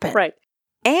happened. Right.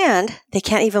 And they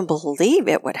can't even believe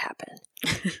it would happen.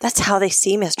 That's how they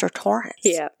see Mr. Torrance.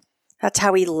 Yeah. That's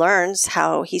how he learns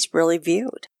how he's really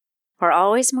viewed. We're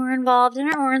always more involved in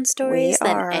our own stories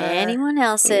than anyone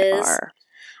else's. We are.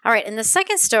 All right. In the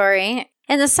second story,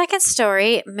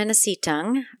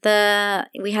 Minnesitang,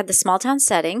 we had the small town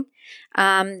setting.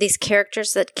 These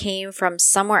characters that came from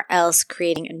somewhere else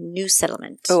creating a new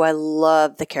settlement. Oh, I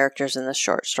love the characters in this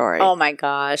short story. Oh my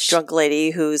gosh. Drunk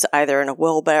lady who's either in a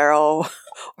wheelbarrow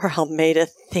or Almeida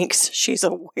thinks she's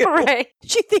a wheelbarrow. Right.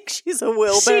 She thinks she's a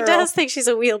wheelbarrow. She does think she's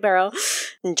a wheelbarrow.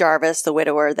 And Jarvis, the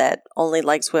widower that only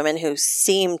likes women who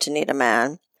seem to need a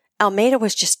man. Almeida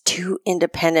was just too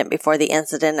independent before the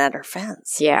incident at her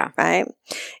fence. Yeah. Right?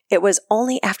 It was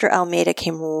only after Almeida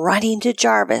came running to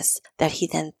Jarvis that he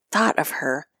then thought of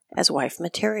her as wife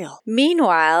material.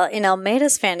 Meanwhile, in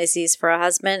Almeida's fantasies for a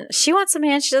husband, she wants a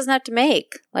man she doesn't have to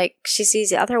make, like she sees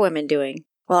the other women doing.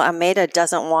 Well, Almeida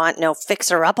doesn't want no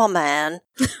fixer-upper man.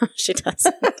 She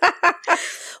doesn't.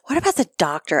 What about the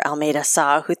doctor Almeida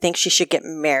saw who thinks she should get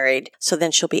married so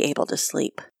then she'll be able to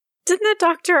sleep? Didn't the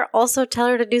doctor also tell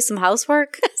her to do some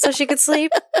housework so she could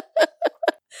sleep? I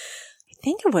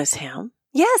think it was him.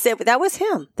 Yes, that was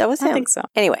him. That was him. I think so.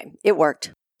 Anyway, it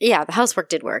worked. Yeah, the housework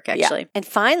did work, actually. Yeah. And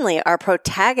finally, our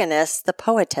protagonist, the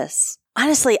poetess.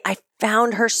 Honestly, I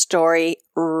found her story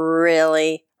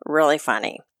really, really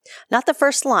funny. Not the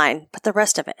first line, but the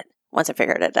rest of it, once I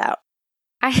figured it out.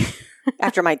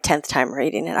 After my 10th time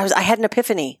reading it, I had an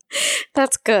epiphany.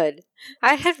 That's good.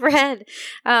 I had read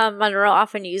Monroe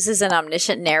often uses an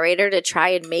omniscient narrator to try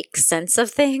and make sense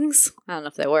of things. I don't know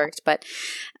if that worked, but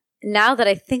now that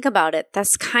I think about it,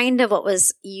 that's kind of what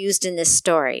was used in this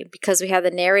story, because we have the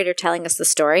narrator telling us the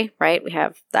story, right? We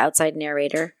have the outside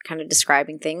narrator kind of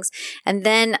describing things. And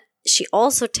then she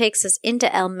also takes us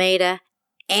into Almeida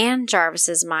and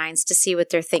Jarvis's minds to see what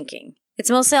they're thinking.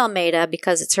 It's mostly Almeida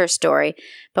because it's her story.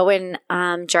 But when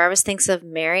Jarvis thinks of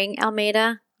marrying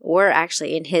Almeida, we're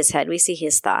actually in his head. We see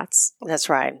his thoughts. That's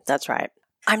right. That's right.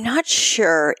 I'm not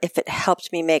sure if it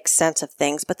helped me make sense of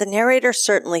things, but the narrator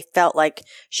certainly felt like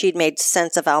she'd made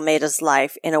sense of Almeida's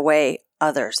life in a way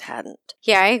others hadn't.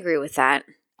 Yeah, I agree with that.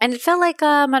 And it felt like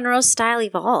Monroe's style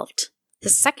evolved. The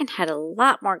second had a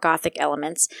lot more gothic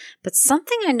elements, but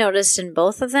something I noticed in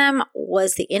both of them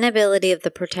was the inability of the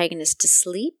protagonist to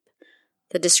sleep,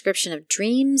 the description of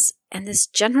dreams, and this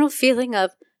general feeling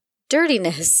of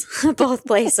dirtiness both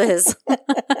places.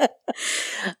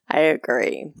 I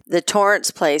agree. The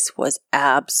Torrance place was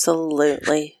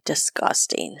absolutely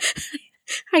disgusting.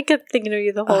 I kept thinking of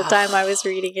you the whole time I was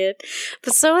reading it.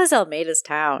 But so was Almeida's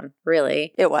town,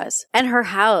 really. It was. And her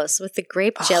house with the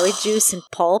grape jelly juice and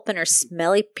pulp and her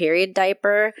smelly period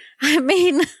diaper. I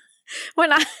mean,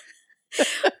 when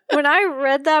I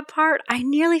read that part, I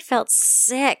nearly felt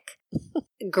sick.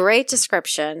 Great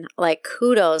description. Like,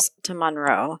 kudos to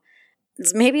Monroe.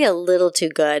 It's maybe a little too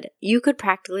good. You could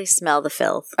practically smell the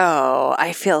filth. Oh,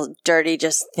 I feel dirty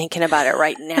just thinking about it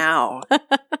right now.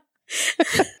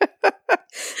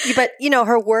 But,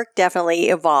 her work definitely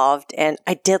evolved, and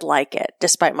I did like it,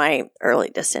 despite my early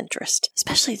disinterest,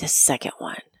 especially the second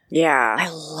one. Yeah. I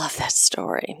love that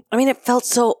story. I mean, it felt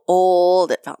so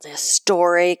old, it felt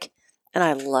historic, and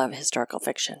I love historical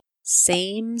fiction.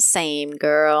 Same,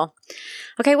 girl.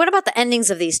 Okay, what about the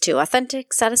endings of these two?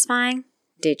 Authentic, satisfying?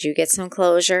 Did you get some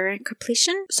closure and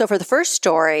completion? So for the first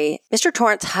story, Mr.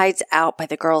 Torrance hides out by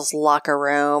the girls' locker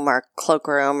room or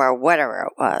cloakroom or whatever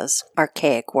it was.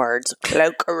 Archaic words.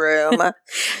 Cloakroom. At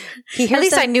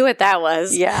least I knew what that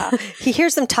was. Yeah. He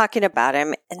hears them talking about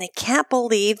him, and they can't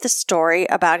believe the story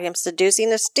about him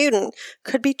seducing a student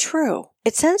could be true.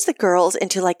 It sends the girls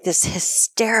into this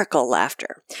hysterical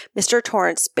laughter. Mr.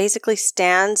 Torrance basically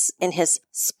stands in his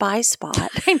spy spot.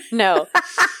 I know.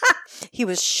 He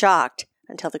was shocked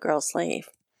until the girls leave.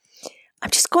 I'm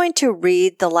just going to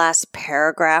read the last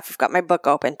paragraph. I've got my book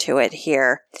open to it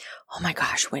here. Oh my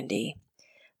gosh, Wendy.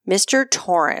 Mr.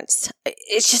 Torrance.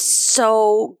 It's just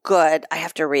so good. I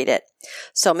have to read it.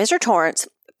 So Mr. Torrance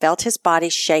felt his body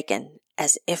shaken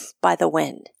as if by the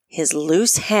wind. His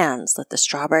loose hands let the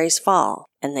strawberries fall,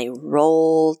 and they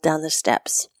rolled down the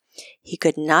steps. He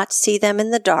could not see them in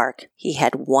the dark. He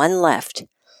had one left,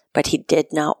 but he did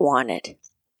not want it.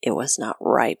 It was not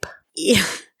ripe. Yeah.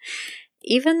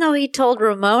 Even though he told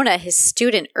Ramona, his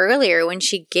student, earlier when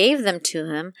she gave them to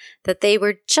him, that they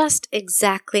were just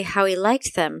exactly how he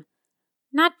liked them.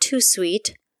 Not too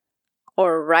sweet.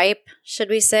 Or ripe, should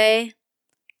we say?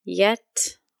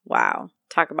 Yet, wow,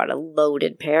 talk about a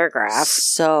loaded paragraph.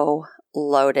 So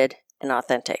loaded and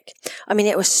authentic. I mean,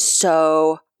 it was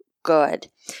so good.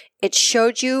 It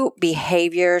showed you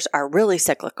behaviors are really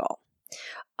cyclical.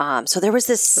 So there was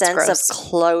this sense of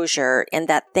closure and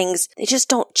that things, they just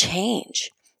don't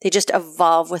change. They just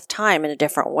evolve with time in a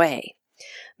different way.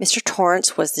 Mr.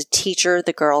 Torrance was the teacher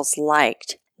the girls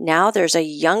liked. Now there's a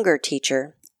younger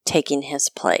teacher taking his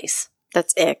place.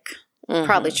 That's ick. Mm-hmm.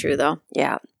 Probably true, though.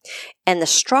 Yeah. And the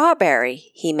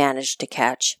strawberry he managed to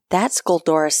catch, that's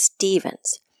Goldora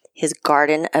Stevens, his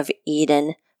Garden of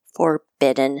Eden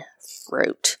forbidden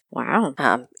fruit. Wow.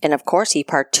 And of course, he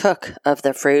partook of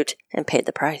the fruit and paid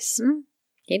the price.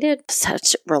 He did.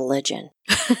 Such religion.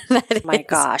 My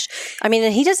gosh. I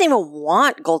mean, he doesn't even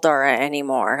want Goldora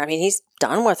anymore. I mean, he's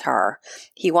done with her.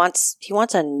 He wants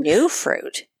a new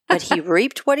fruit, but he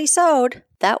reaped what he sowed.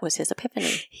 That was his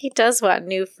epiphany. He does want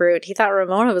new fruit. He thought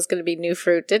Ramona was going to be new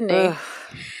fruit, didn't he?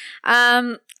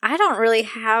 I don't really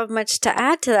have much to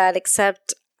add to that,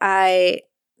 except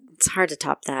it's hard to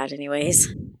top that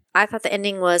anyways. I thought the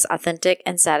ending was authentic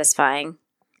and satisfying,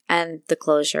 and the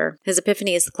closure. His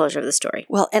epiphany is the closure of the story.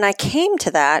 Well, and I came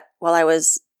to that while I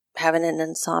was having an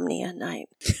insomnia night.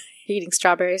 Eating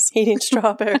strawberries.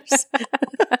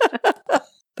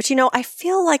 But I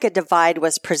feel like a divide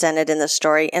was presented in the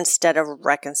story instead of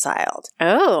reconciled.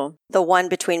 Oh. The one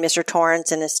between Mr.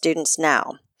 Torrance and his students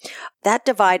now. That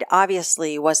divide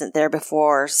obviously wasn't there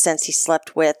before, since he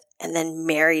slept with and then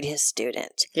married his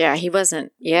student. Yeah, he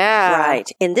wasn't. Yeah.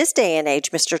 Right. In this day and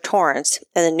age, Mr. Torrance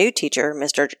and the new teacher,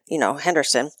 Mr.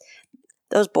 Henderson,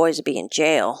 those boys would be in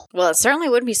jail. Well, it certainly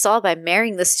wouldn't be solved by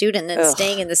marrying the student and then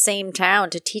staying in the same town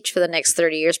to teach for the next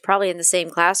 30 years, probably in the same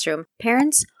classroom.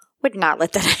 Parents would not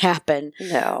let that happen.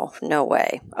 No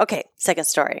way. Okay, second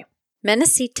story.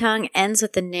 Menacee Tongue ends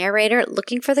with the narrator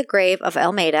looking for the grave of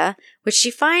Almeida, which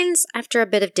she finds after a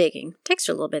bit of digging. Takes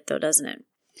her a little bit, though, doesn't it?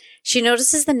 She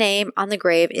notices the name on the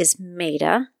grave is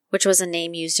Maida, which was a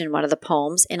name used in one of the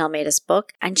poems in Almeida's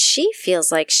book, and she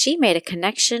feels like she made a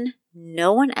connection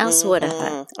no one else would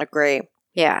have. Agree.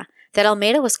 Yeah, that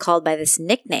Almeida was called by this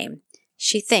nickname.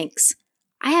 She thinks,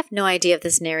 I have no idea if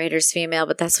this narrator's female,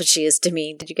 but that's what she is to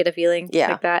me. Did you get a feeling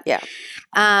like that? Yeah.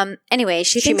 Anyway,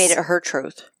 she thinks, made it her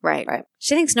truth. Right.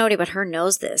 She thinks nobody but her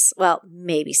knows this. Well,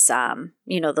 maybe some.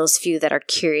 Those few that are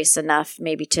curious enough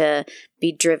maybe to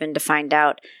be driven to find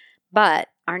out. But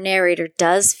our narrator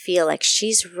does feel like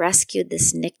she's rescued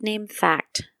this nickname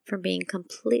fact from being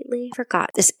completely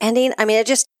forgotten. This ending, I mean,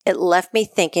 it left me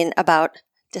thinking about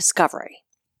discovery.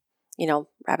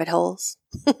 Rabbit holes.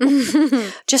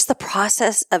 Just the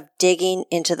process of digging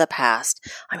into the past.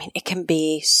 I mean, it can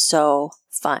be so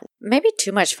fun. Maybe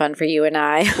too much fun for you and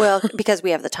I. Well, because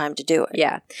we have the time to do it.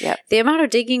 Yeah. Yep. The amount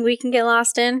of digging we can get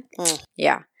lost in.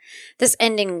 Yeah. This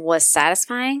ending was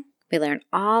satisfying. We learned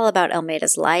all about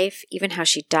Almeida's life, even how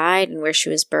she died and where she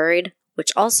was buried,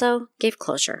 which also gave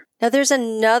closure. Now, there's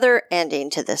another ending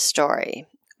to this story.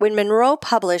 When Monroe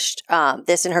published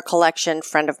this in her collection,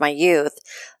 Friend of My Youth,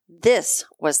 this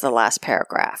was the last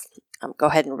paragraph. Go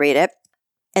ahead and read it.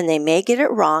 And they may get it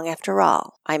wrong after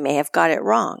all. I may have got it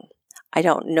wrong. I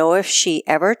don't know if she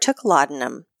ever took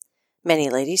laudanum. Many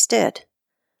ladies did.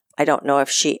 I don't know if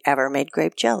she ever made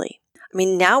grape jelly. I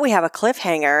mean, now we have a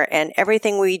cliffhanger, and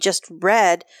everything we just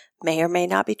read may or may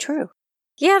not be true.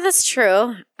 Yeah, that's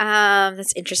true.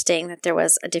 That's interesting that there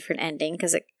was a different ending,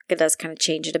 because it does kind of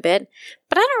change it a bit.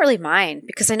 But I don't really mind,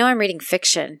 because I know I'm reading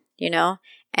fiction,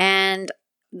 and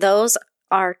those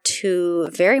are two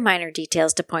very minor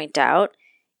details to point out,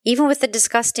 even with the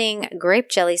disgusting grape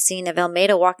jelly scene of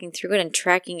Almeida walking through it and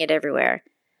tracking it everywhere.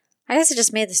 I guess it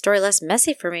just made the story less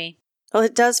messy for me. Well,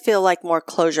 it does feel like more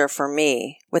closure for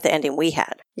me with the ending we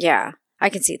had. Yeah, I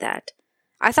can see that.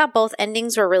 I thought both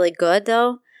endings were really good,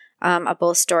 though, of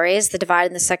both stories. The divide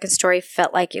in the second story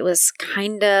felt like it was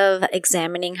kind of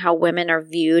examining how women are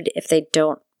viewed if they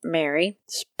don't marry.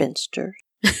 Spinsters.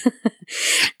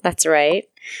 That's right.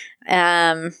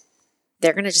 They're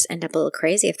going to just end up a little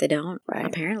crazy if they don't,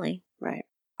 apparently. Right.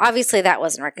 Obviously, that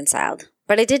wasn't reconciled,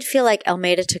 But I did feel like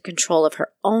Almeida took control of her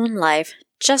own life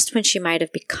just when she might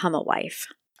have become a wife.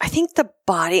 I think the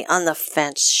body on the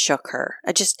fence shook her.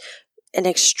 An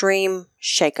extreme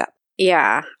shakeup.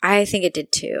 Yeah, I think it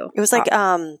did too. It was like,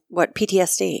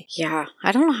 PTSD? Yeah,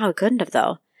 I don't know how it couldn't have,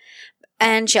 though.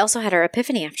 And she also had her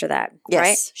epiphany after that, right?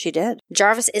 Yes, she did.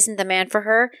 Jarvis isn't the man for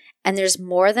her, and there's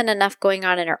more than enough going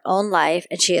on in her own life,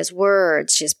 and she has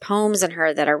words, she has poems in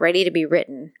her that are ready to be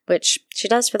written, which she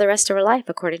does for the rest of her life,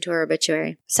 according to her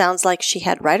obituary. Sounds like she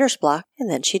had writer's block, and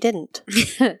then she didn't.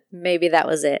 Maybe that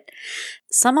was it.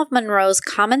 Some of Monroe's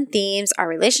common themes are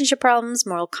relationship problems,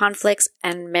 moral conflicts,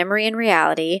 and memory and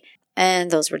reality, and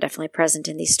those were definitely present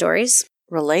in these stories.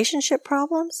 Relationship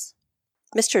problems?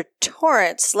 Mr.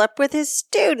 Torrance slept with his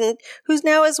student, who's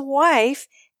now his wife,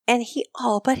 and he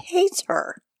all but hates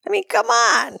her. I mean, come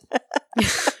on.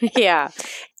 Yeah.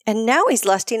 And now he's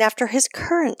lusting after his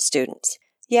current students.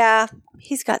 Yeah,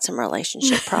 he's got some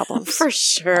relationship problems. For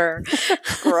sure.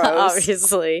 Gross.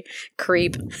 Obviously.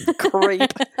 Creep.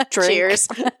 Drink. Cheers.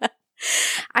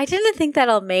 I didn't think that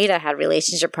Almeida had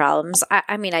relationship problems.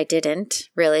 I mean, I didn't,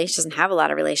 really. She doesn't have a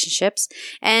lot of relationships.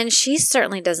 And she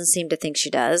certainly doesn't seem to think she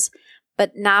does.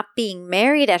 But not being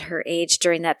married at her age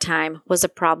during that time was a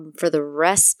problem for the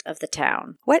rest of the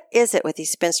town. What is it with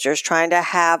these spinsters trying to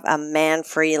have a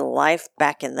man-free life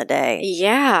back in the day?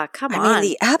 Yeah, come on. I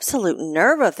mean, the absolute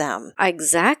nerve of them.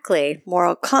 Exactly.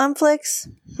 Moral conflicts?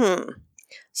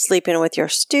 Sleeping with your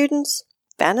students?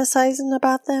 Fantasizing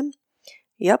about them?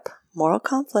 Yep, moral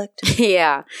conflict.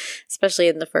 Yeah, especially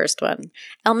in the first one.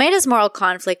 Almeida's moral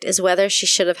conflict is whether she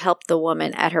should have helped the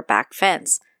woman at her back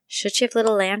fence. Should she have lit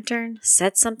a lantern,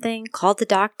 said something, called the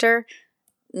doctor,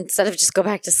 instead of just go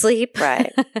back to sleep?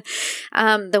 Right.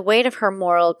 The weight of her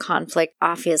moral conflict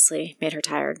obviously made her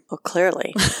tired. Well,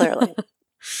 clearly.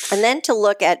 And then to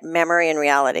look at memory and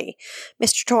reality.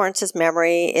 Mr. Torrance's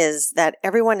memory is that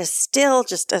everyone is still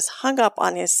just as hung up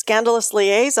on his scandalous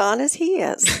liaison as he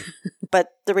is. But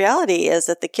the reality is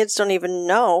that the kids don't even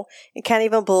know and can't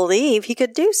even believe he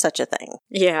could do such a thing.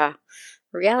 Yeah.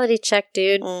 Reality check,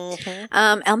 dude.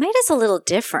 Mm-hmm. Almeida's a little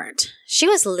different. She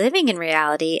was living in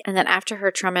reality, and then after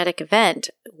her traumatic event,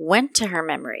 went to her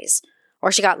memories.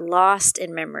 Or she got lost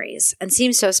in memories and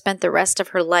seems to have spent the rest of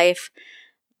her life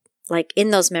like in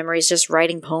those memories, just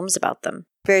writing poems about them.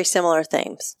 Very similar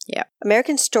themes. Yeah.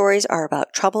 American stories are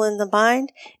about trouble in the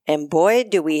mind, and boy,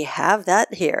 do we have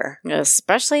that here.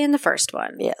 Especially in the first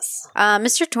one. Yes.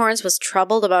 Mr. Torrance was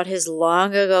troubled about his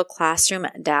long-ago classroom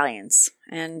dalliance,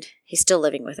 and he's still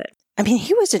living with it. I mean,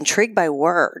 he was intrigued by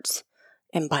words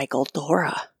and by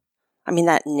Goldora. I mean,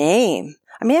 that name.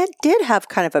 I mean, it did have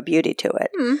kind of a beauty to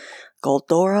it.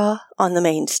 Goldora on the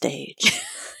main stage.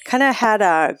 Kind of had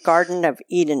a Garden of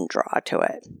Eden draw to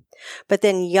it. But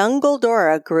then young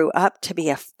Goldora grew up to be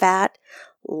a fat,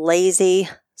 lazy,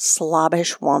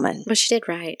 slobbish woman. But she did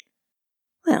right.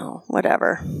 Well,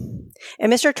 whatever.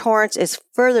 And Mr. Torrance is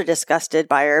further disgusted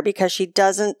by her because she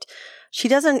doesn't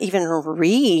even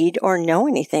read or know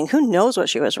anything. Who knows what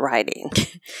she was writing?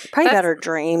 Probably about her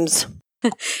dreams.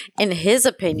 In his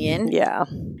opinion. Yeah.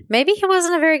 Maybe he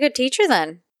wasn't a very good teacher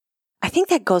then. I think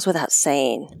that goes without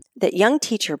saying. That young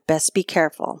teacher best be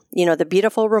careful. You know, the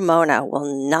beautiful Ramona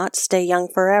will not stay young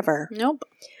forever. Nope.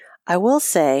 I will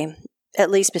say, at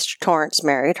least Mr. Torrance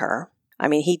married her. I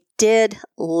mean, he did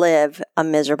live a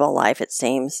miserable life, it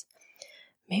seems.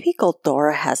 Maybe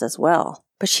Goldora has as well.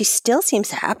 But she still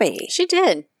seems happy. She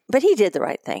did. But he did the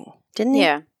right thing, didn't he?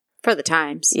 Yeah. For the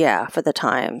times. Yeah, for the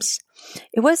times.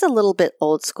 It was a little bit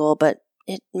old school, but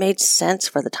it made sense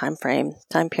for the time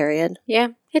period. Yeah,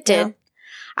 it did. Yeah.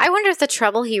 I wonder if the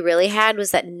trouble he really had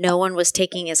was that no one was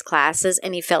taking his classes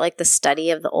and he felt like the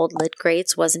study of the old lit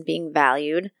greats wasn't being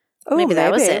valued. Oh, maybe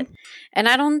that was it. And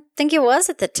I don't think it was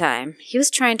at the time. He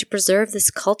was trying to preserve this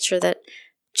culture that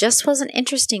just wasn't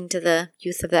interesting to the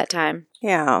youth of that time.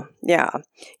 Yeah. You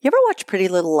ever watch Pretty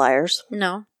Little Liars?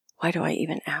 No. Why do I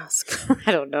even ask?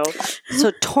 I don't know.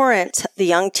 So Torrance, the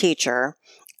young teacher,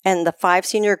 and the 5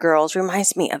 senior girls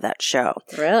reminds me of that show.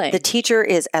 Really? The teacher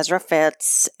is Ezra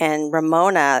Fitz, and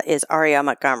Ramona is Aria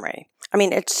Montgomery. I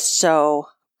mean, it's so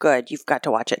good. You've got to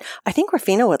watch it. I think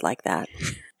Rafina would like that.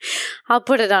 I'll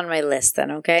put it on my list then,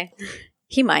 okay?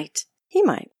 He might.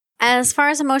 As far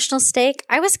as emotional stake,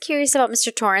 I was curious about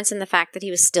Mr. Torrance and the fact that he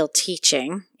was still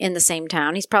teaching in the same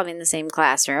town. He's probably in the same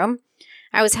classroom.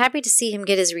 I was happy to see him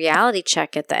get his reality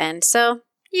check at the end, so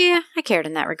yeah, I cared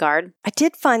in that regard. I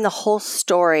did find the whole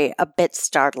story a bit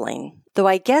startling, though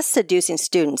I guess seducing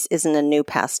students isn't a new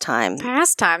pastime.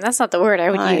 Pastime? That's not the word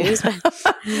I would use.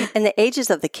 But and the ages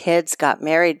of the kids got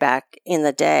married back in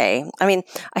the day. I mean,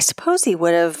 I suppose he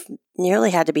would have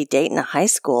nearly had to be dating a high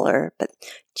schooler, but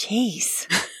geez.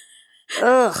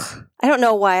 Ugh. I don't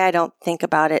know why I don't think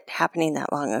about it happening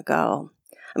that long ago.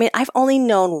 I mean, I've only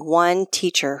known one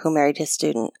teacher who married his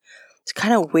student. It's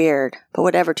kind of weird, but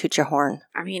whatever, toot your horn.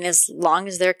 I mean, as long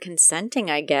as they're consenting,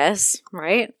 I guess,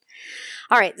 right?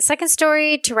 All right, the second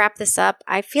story to wrap this up,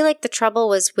 I feel like the trouble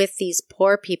was with these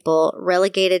poor people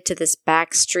relegated to this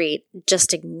back street,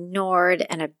 just ignored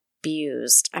and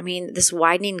abused. I mean, this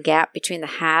widening gap between the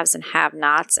haves and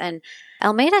have-nots, and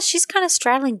Almeida, she's kind of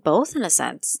straddling both in a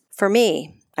sense. For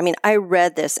me, I mean, I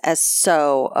read this as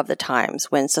so of the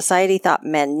times when society thought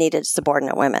men needed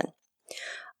subordinate women.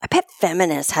 I bet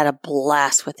feminists had a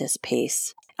blast with this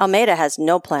piece. Almeida has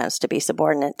no plans to be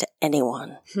subordinate to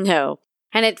anyone. No.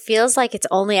 And it feels like it's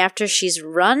only after she's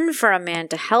run for a man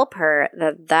to help her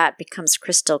that becomes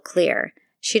crystal clear.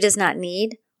 She does not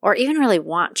need or even really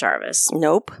want Jarvis.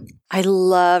 Nope. I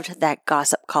loved that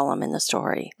gossip column in the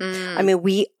story. I mean,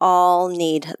 we all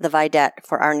need the vidette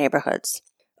for our neighborhoods.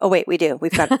 Oh, wait, we do.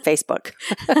 We've got Facebook.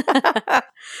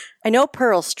 I know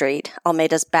Pearl Street,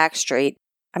 Almeida's back street.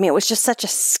 I mean, it was just such a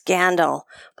scandal,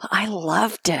 but I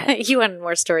loved it. You wanted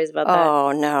more stories about that.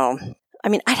 Oh, no. I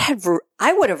mean,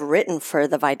 I would have written for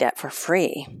the vidette for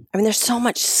free. I mean, there's so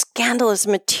much scandalous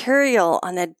material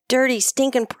on that dirty,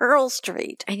 stinking Pearl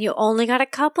Street. And you only got a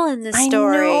couple in this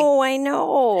story. I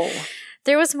know.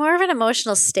 There was more of an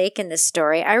emotional stake in this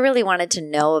story. I really wanted to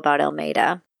know about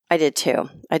Almeida. I did too.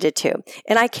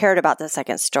 And I cared about the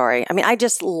second story. I mean, I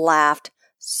just laughed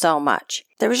so much.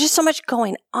 There was just so much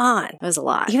going on. It was a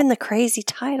lot. Even the crazy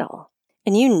title.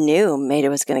 And you knew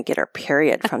Maida was going to get her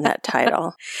period from that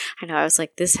title. I know. I was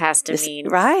like, this has to mean.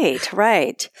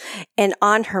 Right. And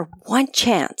on her one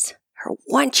chance,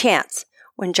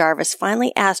 when Jarvis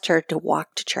finally asked her to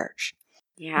walk to church.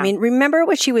 Yeah. I mean, remember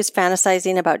what she was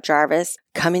fantasizing about Jarvis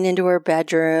coming into her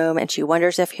bedroom and she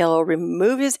wonders if he'll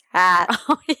remove his hat.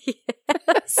 Oh,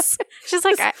 yes. She's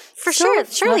like, for sure,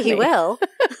 surely he will.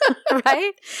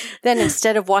 Right? Then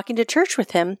instead of walking to church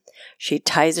with him, she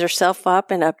ties herself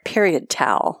up in a period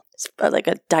towel. It's like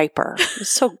a diaper. It's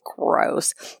so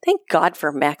gross. Thank God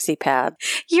for maxi pad.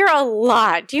 You're a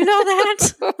lot. Do you know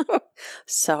that?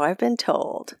 So I've been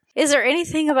told. Is there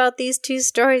anything about these two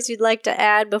stories you'd like to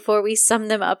add before we sum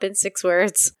them up in 6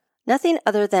 words? Nothing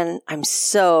other than I'm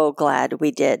so glad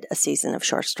we did a season of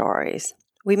short stories.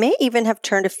 We may even have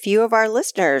turned a few of our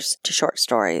listeners to short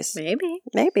stories.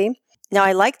 Maybe. Now,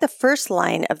 I like the first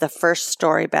line of the first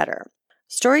story better.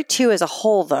 Story 2 as a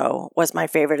whole, though, was my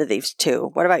favorite of these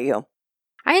two. What about you?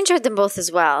 I enjoyed them both as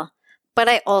well, but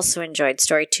I also enjoyed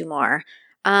story 2 more.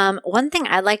 One thing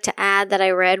I'd like to add that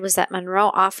I read was that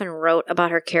Monroe often wrote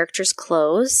about her character's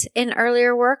clothes in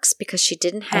earlier works because she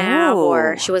didn't have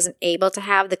or she wasn't able to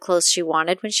have the clothes she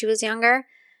wanted when she was younger.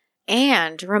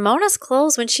 And Ramona's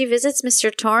clothes when she visits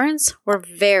Mr. Torrance were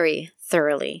very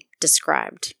thoroughly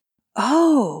described.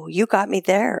 Oh, you got me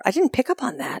there. I didn't pick up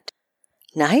on that.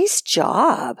 Nice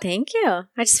job. Thank you.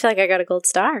 I just feel like I got a gold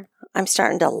star. I'm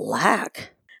starting to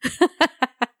lack.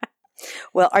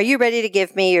 Well, are you ready to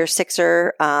give me your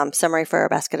sixer summary for a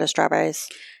basket of strawberries?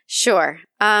 Sure.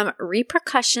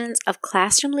 Repercussions of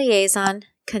classroom liaison,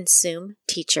 consume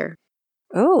teacher.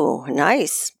 Oh,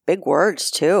 nice. Big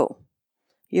words, too.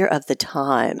 You're of the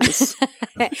times.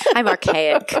 I'm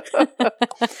archaic.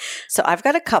 So I've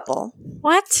got a couple.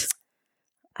 What?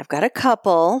 I've got a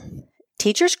couple.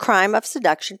 Teacher's crime of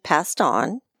seduction passed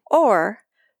on, or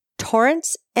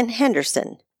Torrance and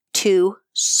Henderson, two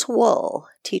swole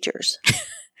teachers.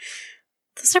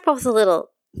 Those are both a little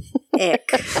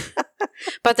ick,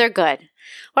 but they're good.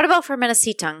 What about for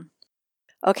Menacetong?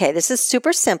 Okay, this is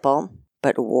super simple,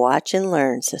 but watch and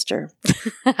learn, sister.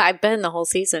 I've been the whole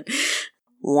season.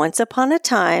 Once upon a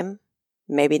time,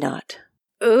 maybe not.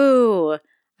 Ooh,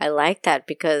 I like that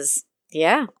because,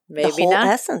 yeah, maybe the whole not.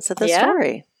 essence of the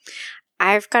story.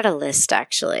 I've got a list,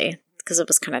 actually, because it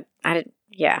was kind of,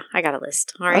 I got a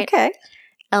list. All right. Okay.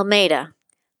 Almeida,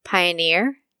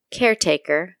 pioneer,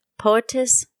 caretaker,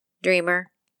 poetess, dreamer,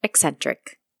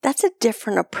 eccentric. That's a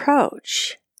different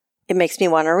approach. It makes me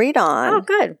want to read on. Oh,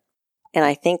 good. And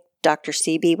I think Dr.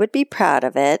 CB would be proud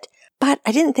of it, but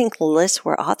I didn't think lists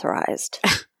were authorized.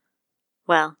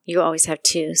 Well, you always have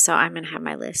 2, so I'm going to have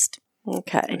my list.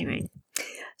 Okay. Anyway.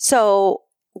 So,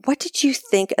 what did you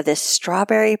think of this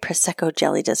strawberry Prosecco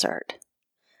jelly dessert?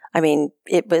 I mean,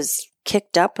 it was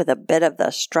kicked up with a bit of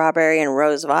the strawberry and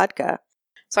rose vodka.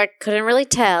 So I couldn't really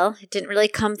tell. It didn't really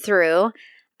come through.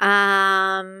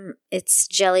 It's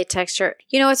jelly texture.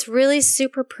 You know, it's really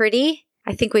super pretty.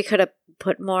 I think we could have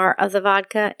put more of the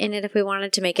vodka in it if we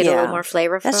wanted to make it a little more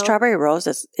flavorful. That strawberry rose,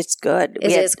 it's good.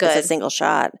 It is good. It's a single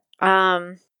shot.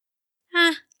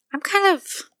 I'm kind of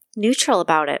neutral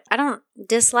about it. I don't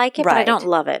dislike it, but I Right. don't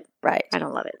love it. Right. I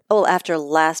don't love it. Well, after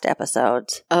last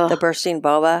episodes, the bursting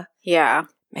boba, Yeah.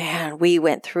 man, we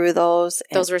went through those.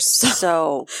 And Those were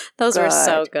so those were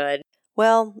so good.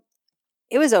 Well,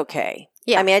 it was okay.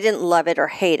 Yeah. I mean, I didn't love it or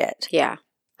hate it. Yeah.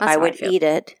 That's I how would feel. eat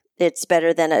it. It's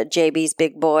better than a JB's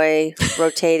Big Boy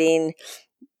rotating,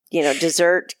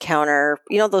 dessert counter.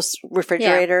 Those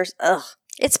refrigerators? Ugh.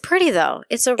 It's pretty though.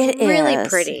 It's It really is.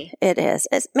 pretty. It is.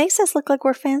 It makes us look like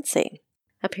we're fancy.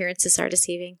 Appearances are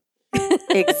deceiving.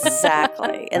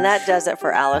 Exactly. And that does it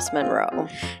for Alice Munro.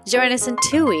 Join us in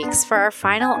 2 weeks for our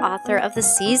final author of the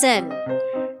season,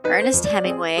 Ernest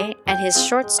Hemingway, and his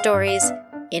short stories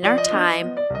In Our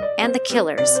Time and The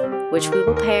Killers, which we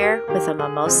will pair with a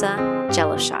mimosa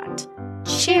jello shot.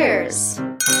 Cheers!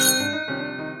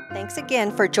 Thanks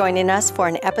again for joining us for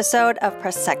an episode of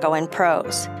Prosecco and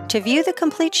Prose. To view the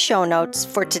complete show notes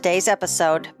for today's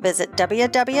episode, visit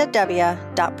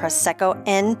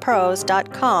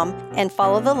www.proseccoandprose.com and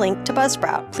follow the link to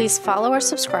Buzzsprout. Please follow or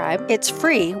subscribe. It's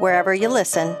free wherever you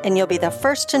listen, and you'll be the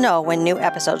first to know when new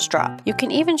episodes drop, You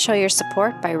can even show your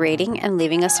support by rating and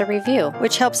leaving us a review.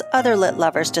 which helps other lit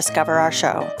lovers discover our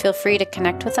show. Feel free to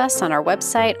connect with us on our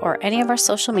website or any of our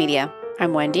social media.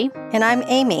 I'm Wendy. And I'm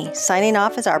Amy, signing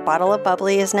off as our bottle of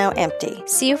bubbly is now empty.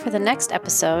 See you for the next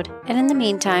episode, and in the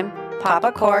meantime, Pop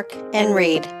a cork and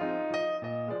read.